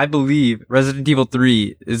personally, I believe Resident Evil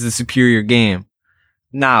 3 is the superior game.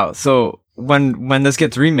 Now, so when this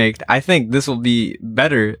gets remaked, I think this will be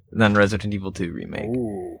better than Resident Evil 2 Remake.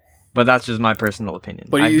 Ooh. But that's just my personal opinion.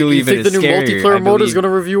 But I you believe think it the is new scarier. I multiplayer mode is believe going to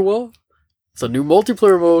review well? It's a new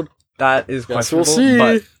multiplayer mode. That is Guess we'll questionable, see.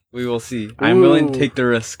 but we will see. I'm willing to Ooh. take the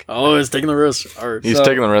risk. Oh, it's taking the risk. All right. He's So-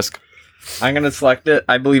 taking the risk. I'm gonna select it.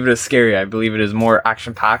 I believe it is scary. I believe it is more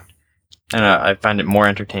action packed, and I find it more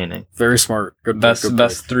entertaining. Very smart. Good pick, Best good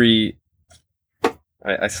best pick. 3.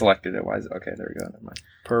 I selected it. Why is it? Okay, there we go. Never mind.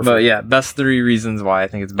 Perfect. But yeah, best 3 reasons why I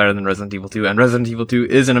think it's better than Resident Evil 2, and Resident Evil 2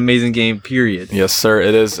 is an amazing game. Period. Yes, sir,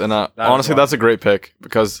 it is. And That is honestly, why. that's a great pick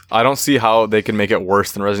because I don't see how they can make it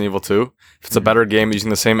worse than Resident Evil 2. If it's a better game using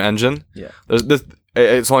the same engine, Yeah. there's this.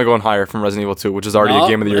 It's only going higher from Resident Evil 2, which is already Nah, a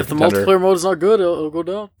Game of the Year if the contender. multiplayer mode is not good, it'll go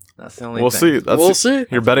down. That's the only. We'll thing. see. We'll see.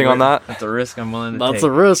 You're betting on that? That's a risk I'm willing to That's take.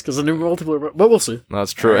 a risk. It's a new multiplayer mode, but we'll see.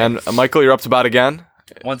 That's true. Alright. And Michael, you're up to bat again.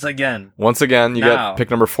 Once again, Once again, you Now, get pick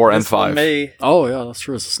number 4 and this one 5. may Oh yeah, that's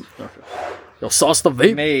true. Okay. Yo, sauce the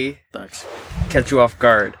vape. may Thanks. catch you off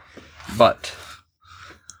guard, but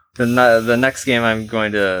the next game I'm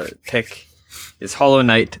going to pick is Hollow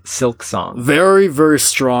Knight Silk Song. Very, very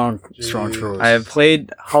strong choice. I have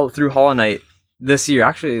played through Hollow Knight this year,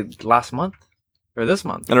 actually last month or this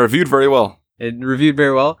month. And it reviewed very well. It reviewed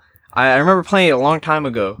very well. I remember playing it a long time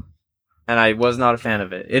ago, and I was not a fan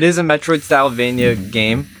of it. It is a Metroidvania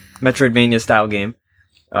game.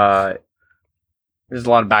 There's a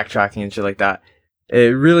lot of backtracking and shit like that.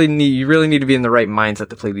 You really need to be in the right mindset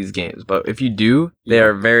to play these games. But if you do, they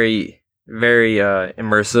are very, very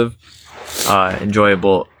immersive.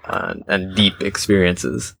 enjoyable and deep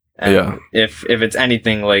experiences. And Yeah. if it's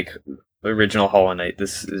anything like original Hollow Knight,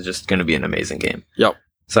 this is just going to be an amazing game. Yep.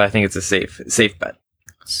 So I think it's a safe bet.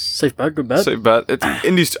 Safe bet, good bet. Say bet. It's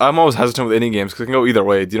indies. I'm always hesitant with indie games because it can go either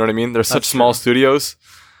way. Do you know what I mean? They're such That's small true. studios,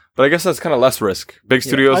 but I guess that's kind of less risk. Big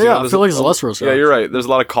studios. Oh, you yeah, know, I there's feel like it's less risk. Yeah, you're right. There's a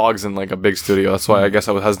lot of cogs in like a big studio. That's why I guess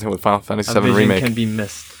I was hesitant with Final Fantasy A VII vision Remake. can be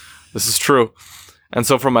missed. This is true. And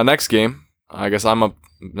so for my next game, I guess I'm up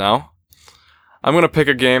now. I'm gonna pick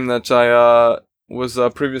a game that I was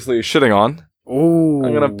previously shitting on. Ooh.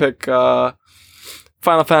 I'm gonna pick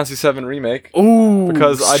Final Fantasy VII Remake. Ooh.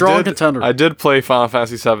 Because strong contender. I did play Final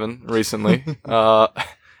Fantasy VII recently,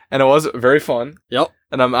 and it was very fun. Yep.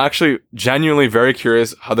 And I'm actually genuinely very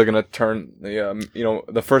curious how they're gonna turn the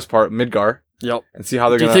the first part Midgar Yep. and see how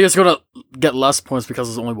they're Do you gonna. think it's gonna get less points because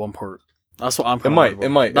there's only one part? That's what I'm. It kinda might. worried about. It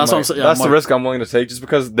might. That's it what I'm might. saying. Yeah, That's it the might. risk I'm willing to take, just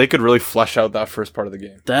because they could really flesh out that first part of the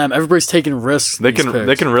game. Damn, everybody's taking risks. They these can. picks.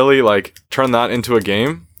 They can really like turn that into a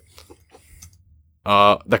game.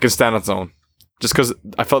 That can stand on its own. Just because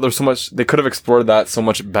I felt there's so much, they could have explored that so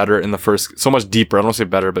much better in the first, so much deeper. I don't want to say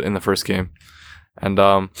better, but in the first game. And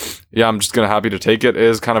yeah, I'm just gonna happy to take it. It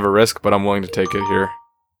is kind of a risk, but I'm willing to take it here.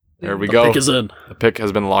 There we The go. pick is in. The pick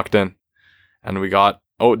has been locked in, and we got.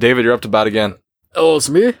 Oh, David, you're up to bat again. Oh, it's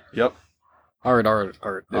me. Yep. All right.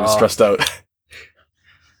 David's stressed out.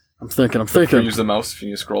 I'm thinking. If you use the mouse, if you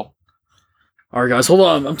use scroll. All right, guys, hold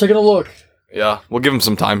on. I'm taking a look. Yeah, we'll give him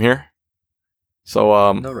some time here.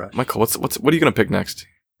 So, No rush. Michael, what are you gonna pick next?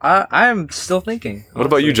 I am still thinking. What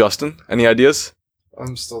about you, Justin? Any ideas?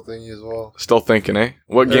 I'm still thinking as well. Still thinking, eh?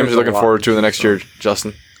 What There's games are you looking a lot forward to in the to next choose year,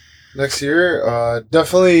 Justin? Next year,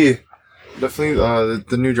 definitely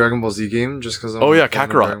the new Dragon Ball Z game. Just because. Oh, yeah,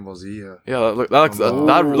 Kakarot. Dragon Ball Z. Yeah. Yeah,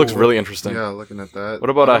 that looks really interesting. Yeah, looking at that. What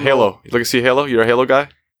about I don't know. Halo? You look see Halo? You're a Halo guy?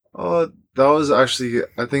 Oh, that was actually.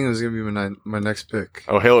 I think it was gonna be my next pick.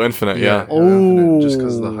 Oh, Halo Infinite, yeah. Oh. Just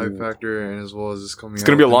because of the hype factor and as well as it's coming. It's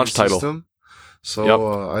gonna be a out with the launch new title. system. So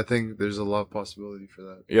Yep. I think there's a lot of possibility for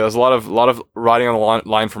that. Yeah, there's a lot of riding on the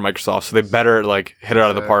line for Microsoft, so they better like hit it out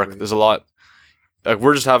of the park. Exactly. There's a lot. Like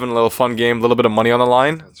we're just having a little fun game, a little bit of money on the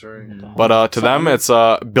line, That's right. but to them it's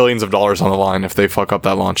billions of dollars on the line if they fuck up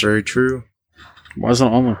that launch. Very true. Why is it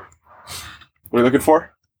on there? What are you looking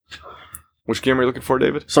for? Which game are you looking for,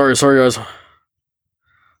 David? Sorry, guys. All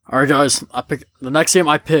right, guys. I pick the next game.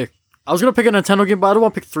 I pick. I was gonna pick a Nintendo game, but I don't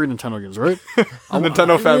want to pick 3 Nintendo games, right?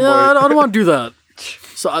 Nintendo fanboy. Yeah, I don't want to do that.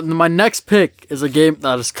 So my next pick is a game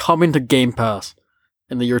that is coming to Game Pass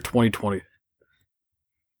in the year 2020.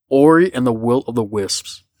 Ori and the Will of the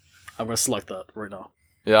Wisps. I'm gonna select that right now.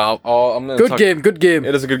 Yeah, I'm gonna Good talk- game. Good game.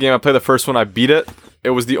 It is a good game. I played the first one. I beat it.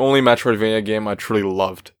 It was the only Metroidvania game I truly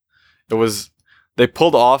loved. It was. They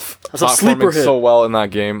pulled off That's a sleeper platforming hit. so well in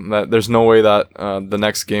that game that there's no way that the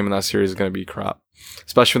next game in that series is going to be crap.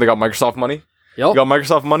 Especially when they got Microsoft money. Yep. You got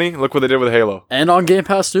Microsoft money. Look what they did with Halo. And on Game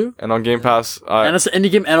Pass too. And on Game Pass, And it's an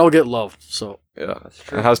indie game, and it'll get loved. So yeah, That's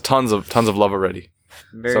true. it has tons of love already.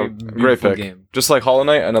 Very So great beautiful pick. game. Just like Hollow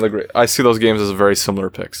Knight, another great. I see those games as very similar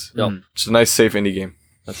picks. Yep. Just a nice, safe indie game.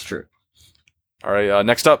 That's true. All right,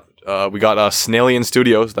 next up, we got Snalian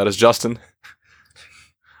Studios. That is Justin.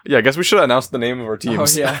 Yeah, I guess we should have announced the name of our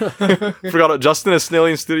teams. yeah. Forgot it. Justin is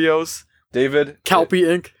Snalian Studios. David. Calpy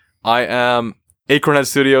Inc. I am Acornhead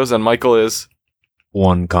Studios, and Michael is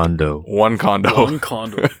One condo. One Condo. One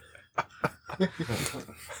Condo.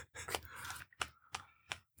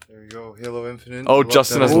 There you go. Halo Infinite. Oh, Lock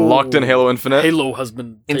Justin that has in. locked in Halo Infinite. Halo has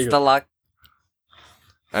been taken. Insta-lock.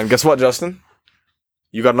 And guess what, Justin?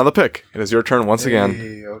 You got another pick. It is your turn once again.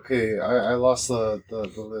 Hey, okay, I lost the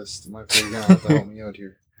list. My player gonna have to help me out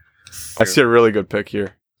here. I see a really good pick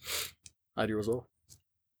here. I do as well.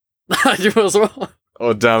 I do as well.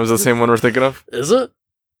 Oh, damn. Is it the same one we're thinking of? Is it?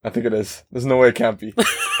 I think it is. There's no way it can't be.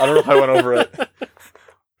 I don't know if I went over it.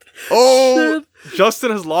 Oh!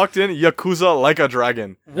 Justin has locked in Yakuza Like a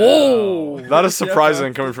Dragon. Whoa! That is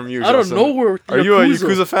surprising coming from you, I don't Justin. know where. Are you a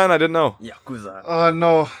Yakuza fan? I didn't know. Yakuza.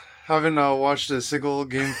 No, haven't watched a single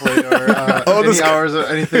gameplay or Oh, this any guy- hours or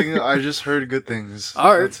anything. I just heard good things.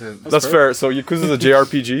 All right. That's it. That's fair. So Yakuza is a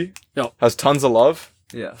JRPG. Yep. Has tons of love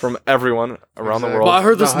Yeah. from everyone around the Exactly. world. But I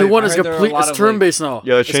heard this The new hype- one I is heard there are a complete. lot It's of, turn based now.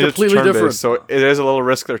 Yeah, they it's changed it to completely turn-based, different. so it is a little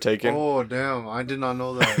risk they're taking. Oh damn! I did not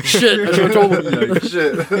know that. Shit, I should've told him.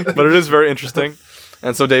 Shit. But it is very interesting.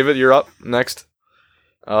 And so, David, you're up next.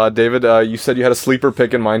 David, you said you had a sleeper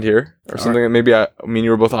pick in mind here, or something that maybe you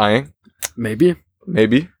were both eyeing. Maybe.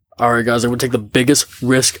 Maybe. All right, guys. I'm gonna take the biggest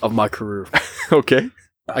risk of my career. Okay.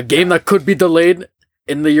 A game that could be delayed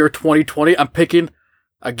in the year 2020. I'm picking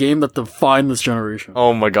A game that defined this generation.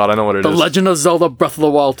 Oh my god, I know what it The is. Legend of Zelda Breath of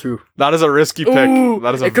the Wild 2. That is a risky pick. Ooh,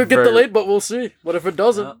 That is a it could get very- delayed, but we'll see. What if it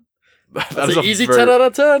doesn't? That That's is an a easy very- 10 out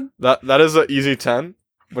of 10. That is an easy 10,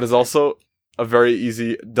 but it's also a very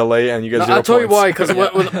easy delay, and you get 0 I'll tell you points. why, because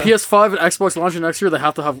with PS5 and Xbox launching next year, they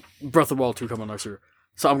have to have Breath of the Wild 2 coming next year.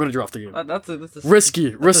 So I'm going to draft the game. That's a Risky.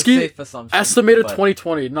 that's a Risky. safe assumption, Estimated but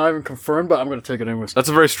 2020. Not even confirmed, but I'm going to take it anyways. That's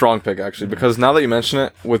a very strong pick, actually, because now that you mention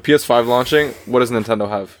it, with PS5 launching, what does Nintendo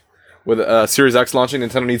have? With Series X launching,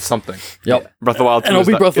 Nintendo needs something. Yep. Breath of the Wild 2 And it'll is,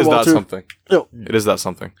 be that, Breath of is the Wild that 2. something. Yep. It is that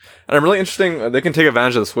something. And I'm really interesting, they can take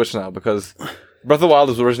advantage of the Switch now, because Breath of the Wild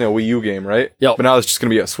was originally a Wii U game, right? Yep. But now it's just going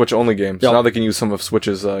to be a Switch-only game. So Yep. now they can use some of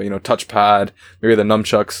Switch's, touchpad, maybe the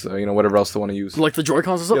nunchucks, whatever else they want to use. Like the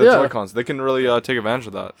Joy-Cons and stuff? Yeah, the Yeah. Joy-Cons. They can really take advantage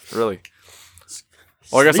of that, really.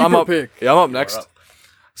 Well, I guess I'm Sleeper up. pick. Yeah, I'm up next.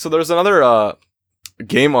 So there's another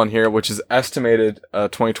game on here, which is estimated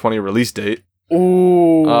 2020 release date.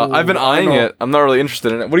 Ooh. I've been I eyeing know. it. I'm not really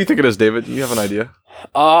interested in it. What do you think it is, David? You have an idea?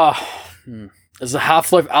 Is it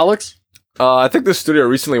Half-Life Alex? I think this studio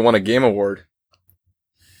recently won a Game Award.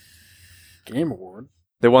 Game Award.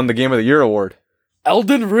 They won the Game of the Year award.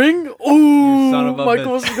 Elden Ring? Ooh. son of a Michael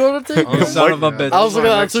bitch. was going to take Oh, it. son of a bitch. I was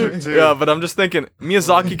looking at that Next too. one, Yeah, but I'm just thinking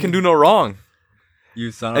Miyazaki can do no wrong.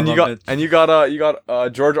 You son And of you a got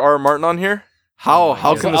bitch. George R. R. Martin on here. How I can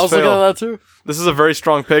was this looking at fail? that too. This is a very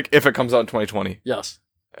strong pick if it comes out in 2020. Yes.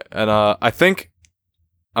 And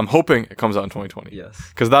I'm hoping it comes out in 2020. Yes.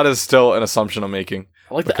 Because that is still an assumption I'm making.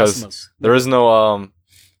 I like the Because estimates. There is no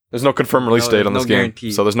there's no confirmed release No, date on no this game.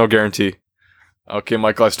 guarantee. So there's no guarantee. Okay,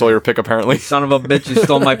 Michael, I stole your pick apparently. Son of a bitch, you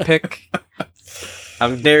stole my pick.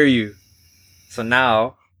 How dare you? So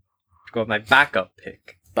now, go with my backup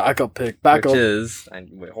pick. Backup pick. Backup. Which is...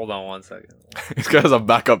 wait, hold on one second. This guy has a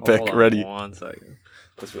backup pick Hold on ready. 1 second.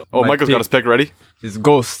 Oh, My Michael's got pick his pick ready? is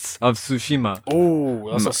Ghosts of Tsushima. Ooh,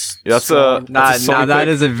 that's a Yeah, that's strong- a- Nah, That's a solid that pick.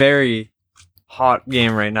 is a very hot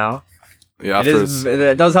game right now. Yeah, It after is.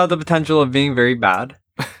 It does have the potential of being very bad,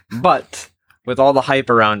 but with all the hype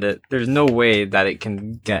around it, there's no way that it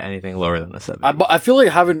can get anything lower than a 7. But I feel like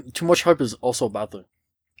having too much hype is also a bad thing.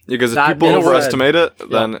 because if that people being overestimate it,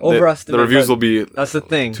 then overestimate, the reviews but will be That's the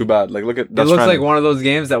thing. too bad. Like look at It Death looks like Stranding. one of those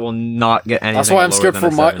games that will not get anything. That's why I'm lower scared than for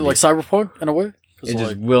a my 70. like Cyberpunk in a way. 'Cause, It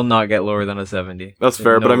just like, will not get lower than a 70. That's There's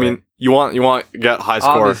fair, no but I way. mean, you want to get high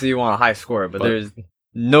score. Obviously you want a high score, but But- there's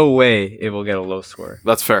no way it will get a low score.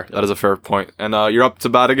 That's fair. That is a fair point. And you're up to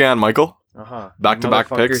bat again, Michael. Back-to-back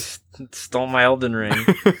Motherfucker stole my Elden Ring.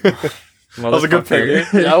 That was a good pick.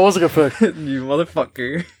 Motherfucker. yeah, that was a good pick. You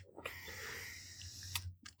motherfucker.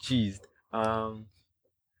 Jeez.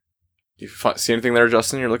 You see anything there,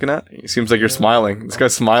 Justin? You're looking at? It seems like you're smiling. This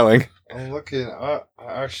guy's smiling. I'm looking. I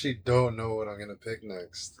actually don't know what I'm gonna pick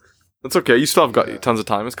next. That's okay. You still have got tons of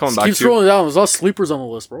time. It's coming Just back keep to you. scrolling down. There's a lot of sleepers on the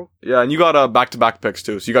list, bro. Yeah, and you got back-to-back picks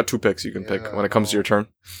too. So you got 2 picks you can pick Yeah, when it comes to no. your turn.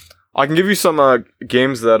 I can give you some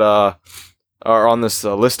games that are on this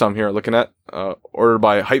list I'm here looking at, ordered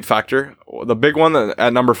by Hype Factor. The big one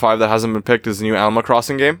at number 5 that hasn't been picked is the new Animal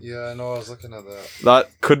Crossing game. Yeah, I know. I was looking at that. That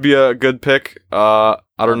could be a good pick. I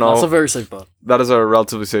don't know. That's a very safe bet. That is a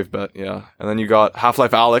relatively safe bet, yeah. And then you got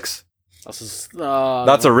Half-Life Alex. That's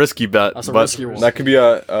That's a risky bet. that's a but risky one. That could be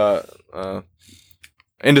a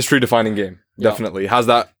industry-defining game. Yeah. Definitely. It has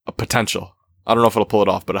that potential. I don't know if it'll pull it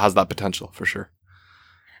off, but it has that potential for sure.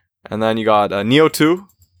 And then you got Neo 2.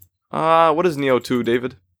 What is Neo 2,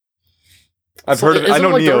 David? I've So heard of it. I isn't know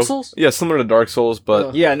it like Neo. Dark Souls? Yeah, similar to Dark Souls,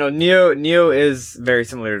 but Yeah, no, Neo is very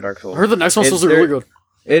similar to Dark I Souls. heard the next one's It's supposed to be really good.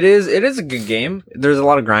 It is a good game. There's a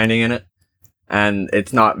lot of grinding in it, and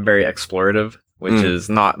it's not very explorative, which Mm. is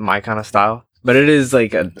not my kind of style. But it is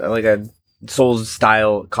like a Souls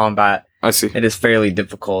style combat. I see. It is fairly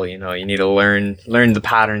difficult. You know, you need to learn the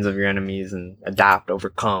patterns of your enemies and adapt,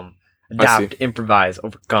 overcome, adapt, improvise,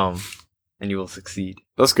 overcome, and you will succeed.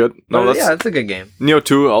 That's good. No, But that's yeah, it's a good game. Neo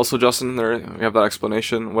 2 also, Justin. There we have that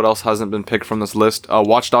explanation. What else hasn't been picked from this list?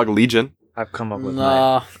 Watchdog Legion. I've come up with my.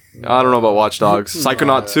 Nah. I don't know about Watch Dogs.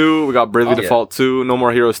 Psychonaut 2. We got Bravely Oh, yeah. Default 2. No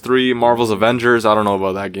More Heroes 3. Marvel's Avengers. I don't know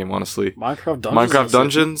about that game, honestly. Minecraft Dungeons. Minecraft is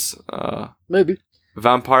Dungeons. Maybe.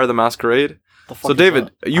 Vampire the Masquerade. The fuck So, is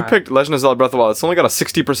David, that? you picked Legend of Zelda Breath of the Wild. It's only got a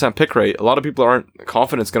 60% pick rate. A lot of people aren't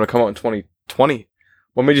confident it's going to come out in 2020.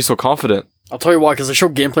 What made you so confident? I'll tell you why, because they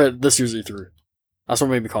showed gameplay at this year's E3. That's what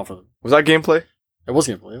made me confident. Was that gameplay? It was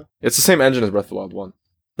gameplay, yeah. It's the same engine as Breath of the Wild 1.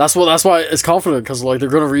 That's why it's confident, because like they're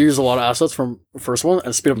going to reuse a lot of assets from the first one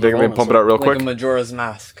and speed up the They can development. pump it out real Like quick. a Majora's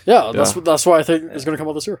Mask. Yeah, that's why I think it's going to come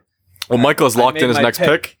out this year. Well, Michael has I locked made in his my next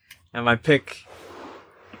pick. And my pick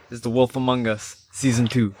is The Wolf Among Us Season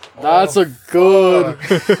 2. That's a good.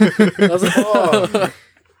 That's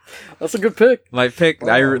That's a good pick. My pick.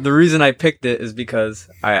 The reason I picked it is because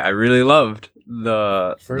I really loved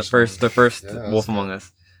the first Yeah, Wolf that's Among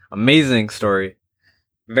Us. Amazing story.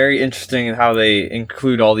 Very interesting in how they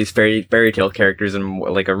include all these fairy tale characters in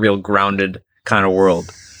like a real grounded kind of world,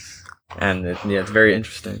 and it's very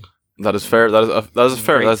interesting. That is fair. That is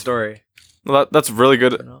fair. Great That's story. that's really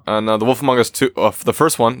good. And the Wolf Among Us 2, the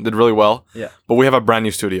first one did really well. Yeah. But we have a brand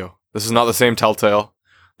new studio. This is not the same Telltale.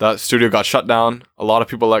 That studio got shut down. A lot of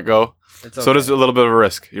people let go. It's So it is a little bit of a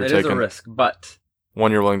risk you're It is taking. a risk, but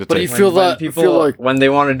One you're willing to But take. you feel that- feel like- when they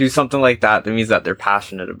want to do something like that, it means that they're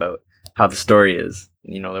passionate about how the story is.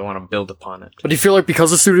 They want to build upon it. But do you feel like because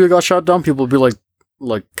the studio got shut down, people will be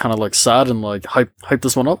like kind of like sad and like hype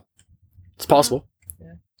this one up? It's possible.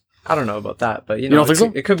 I don't know about that, but don't think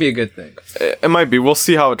so? it could be a good thing. It might be. We'll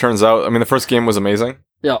see how it turns out. I mean, the first game was amazing.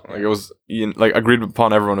 Yeah. Like it was like agreed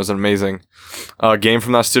upon everyone. It was an amazing game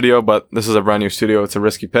from that studio. But this is a brand new studio. It's a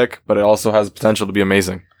risky pick, but it also has potential to be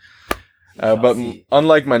amazing. But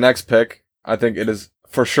unlike my next pick, I think it is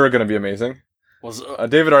for sure going to be amazing. Was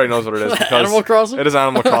David already knows what it is because Animal Crossing? it is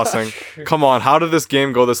Animal Crossing. Come on, how did this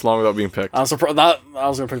game go this long without being picked? I'm surprised that I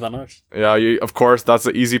was gonna pick that next. Yeah, of course, that's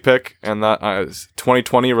an easy pick, and that is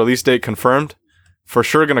 2020 release date confirmed. For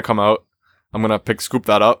sure going to come out. I'm going to scoop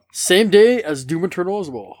that up. Same day as Doom Eternal as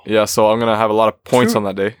well. Yeah, so I'm going to have a lot of points True. on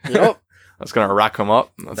that day. Yep. That's going to rack them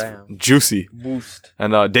up. That's Damn. juicy. Boost.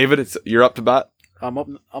 And David, you're up to bat. I'm up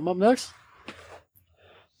next.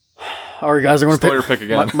 All right, guys. I'm gonna Still pick your pick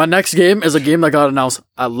again. My next game is a game that got announced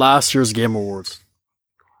at last year's Game Awards.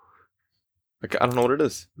 Like, I don't know what it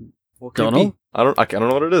is. What could Don't it be? know. I don't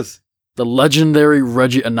know what it is. The legendary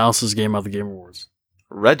Reggie announces game at the Game Awards.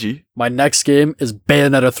 Reggie. My next game is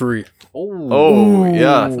Bayonetta 3. Oh,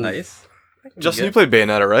 yeah. That's nice. That could be Justin, you good. played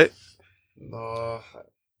Bayonetta, right? No.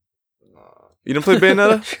 You didn't play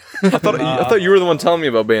Bayonetta? I thought you were the one telling me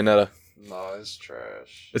about Bayonetta. No, it's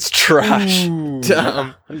trash. It's trash. Ooh.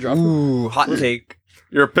 Damn. Ooh, hot take.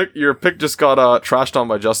 Your pick just got trashed on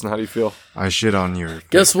by Justin. How do you feel? I shit on your.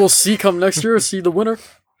 Guess we'll see come next year. See the winner.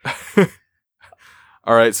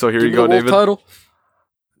 All right, so here Give you me go, the Wolf David. Title.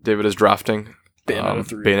 David is drafting Bayonetta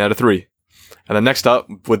 3. Bayonetta 3. And then next up,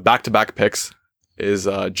 with back-to-back picks, is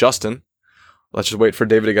Justin. Let's just wait for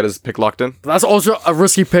David to get his pick locked in. That's also a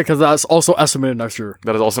risky pick because that's also estimated next year.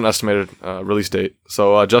 That is also an estimated release date.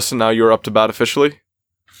 So, Justin, now you're up to bat officially.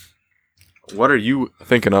 What are you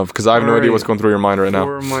thinking of? Because I have no idea Alright. what's going through your mind right now.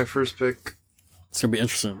 For my first pick, It's gonna be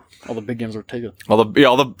interesting. All the big games are taken. All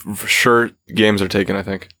the for sure games are taken, I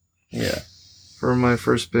think. Yeah. for my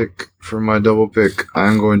first pick, for my double pick,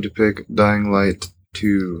 I'm going to pick Dying Light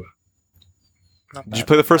 2. Did you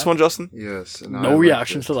play the first one, Justin? Yes. And I No liked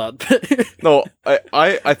reaction it. to that. No,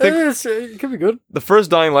 I think it could be good. the first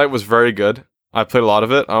Dying Light was very good. I played a lot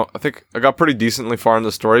of it. I think I got pretty decently far in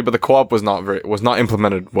the story, but the co-op was not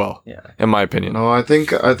implemented well, Yeah. in my opinion. No, I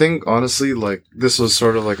think honestly, like, this was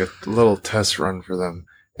sort of like a little test run for them.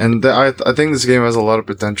 And I think this game has a lot of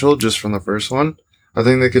potential just from the first one. I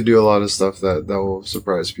think they could do a lot of stuff that will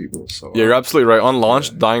surprise people. So Yeah, you're absolutely right. On launch,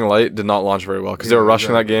 Yeah. Dying Light did not launch very well because they Yeah, were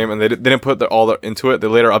rushing exactly. that game and they didn't put all into it. They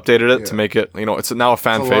later updated it to Yeah. make it, it's now a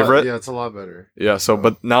fan it's a lot- favorite. yeah, it's a lot better. Yeah. So,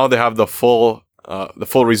 but now they have the full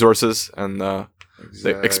resources and the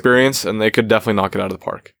Exactly. experience, and they could definitely knock it out of the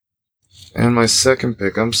park. And my second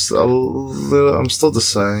pick, I'm still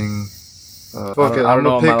deciding. Fuck it, I I'm don't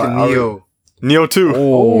know, gonna pick I- Neo. Neo 2.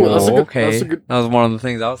 Oh, that's a good- okay. that's a good- That was one of the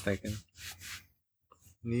things I was thinking.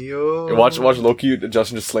 Neo. Watch Loki,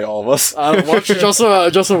 Justin just slay all of us. Watch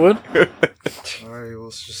Justin win. Alright,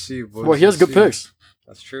 let's just see. boys. Well, he has Let's good see. picks.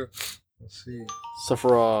 That's true. Let's see. Except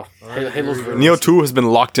for Alright, Halo's here we go. Neo 2 has been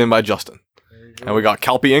locked in by Justin. There you go. And we got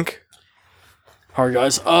Calpy Inc. Alright,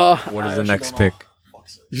 guys. What is the next pick?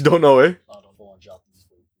 You don't know, eh?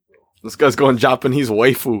 This guy's going Japanese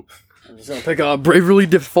waifu. I'm just gonna pick Bravely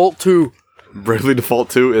Default 2. Bravely Default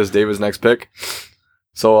 2 is David's next pick.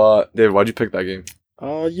 So, David, why'd you pick that game?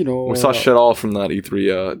 We saw shit all from that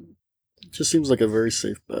E3. It just seems like a very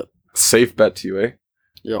safe bet. Safe bet to you, eh?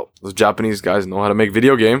 Yo. Those Japanese guys know how to make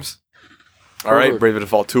video games. All right, Perfect. Bravely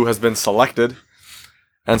Default 2 has been selected.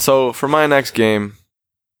 And so, for my next game,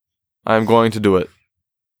 I'm going to do it.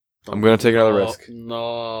 I'm going to take another risk.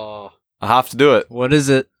 No. I have to do it. What is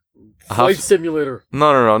it? I have Flight to- Simulator.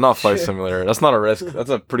 No, not Flight Simulator. That's not a risk. That's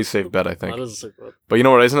a pretty safe bet, I think. That is a safe bet. But you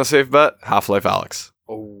know what isn't a safe bet? Half-Life Alyx.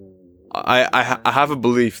 Oh. I have a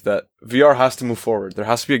belief that VR has to move forward. There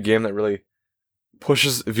has to be a game that really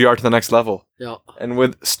pushes VR to the next level. Yeah. And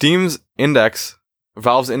with Steam's index,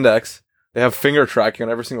 Valve's index, they have finger tracking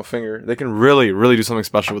on every single finger. They can really, really do something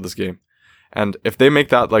special with this game. And if they make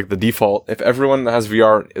that like the default, if everyone that has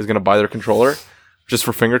VR is going to buy their controller, just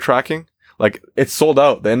for finger tracking. Like, it's sold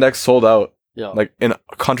out. The index sold out. Yeah. Like, in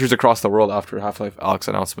countries across the world after Half-Life Alyx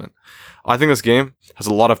announcement. I think this game has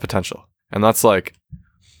a lot of potential. And that's like,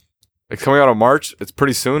 it's coming out in March. It's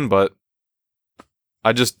pretty soon, but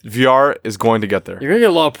VR is going to get there. You're gonna get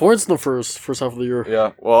a lot of points in the first half of the year.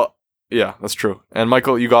 Yeah, well, yeah, that's true. And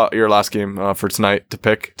Michael, you got your last game for tonight to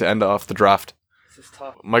pick to end off the draft. This is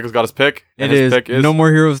tough. Michael's got his pick. and It his is pick is No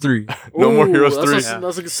More Heroes 3. No More Ooh, Heroes that's 3.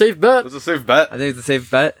 That's a safe bet. That's a safe bet. I think it's a safe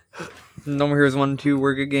bet. No More Heroes 1 and 2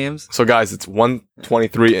 were good games. So guys, it's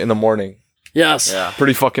 1:23 in the morning. Yes.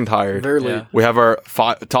 Pretty fucking tired. Very late. Yeah. We have our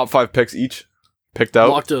top 5 picks each picked out,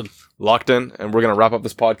 Locked in. and we're gonna wrap up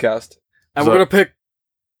this podcast. And So- we're gonna pick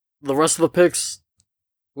the rest of the picks.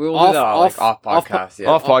 We will Off- do that off- off off- podcast. yeah.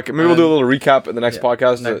 Off podcast. Maybe we'll do a little recap in the next Yeah.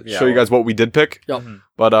 podcast to Yeah, show you guys what we did pick. Yep.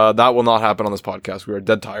 But that will not happen on this podcast. We are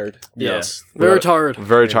dead tired. Yes. We're Very tired.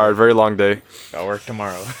 Very tired. Very long day. Got work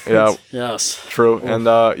tomorrow. Yeah, Yes. true. And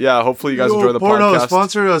yeah, hopefully you guys Yo, enjoy the Porno, podcast.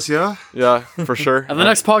 sponsor us, yeah? Yeah, for sure. And the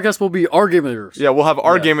next podcast will be our game of yours. Yeah, we'll have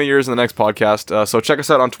our game of years in the next podcast. So check us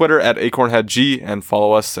out on Twitter at AcornheadG and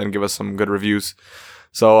follow us and give us some good reviews.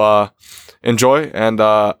 So enjoy and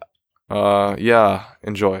yeah,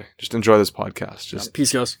 enjoy. Just enjoy this podcast. Just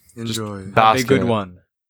Peace, guys. Enjoy. bask Have a good in it. one.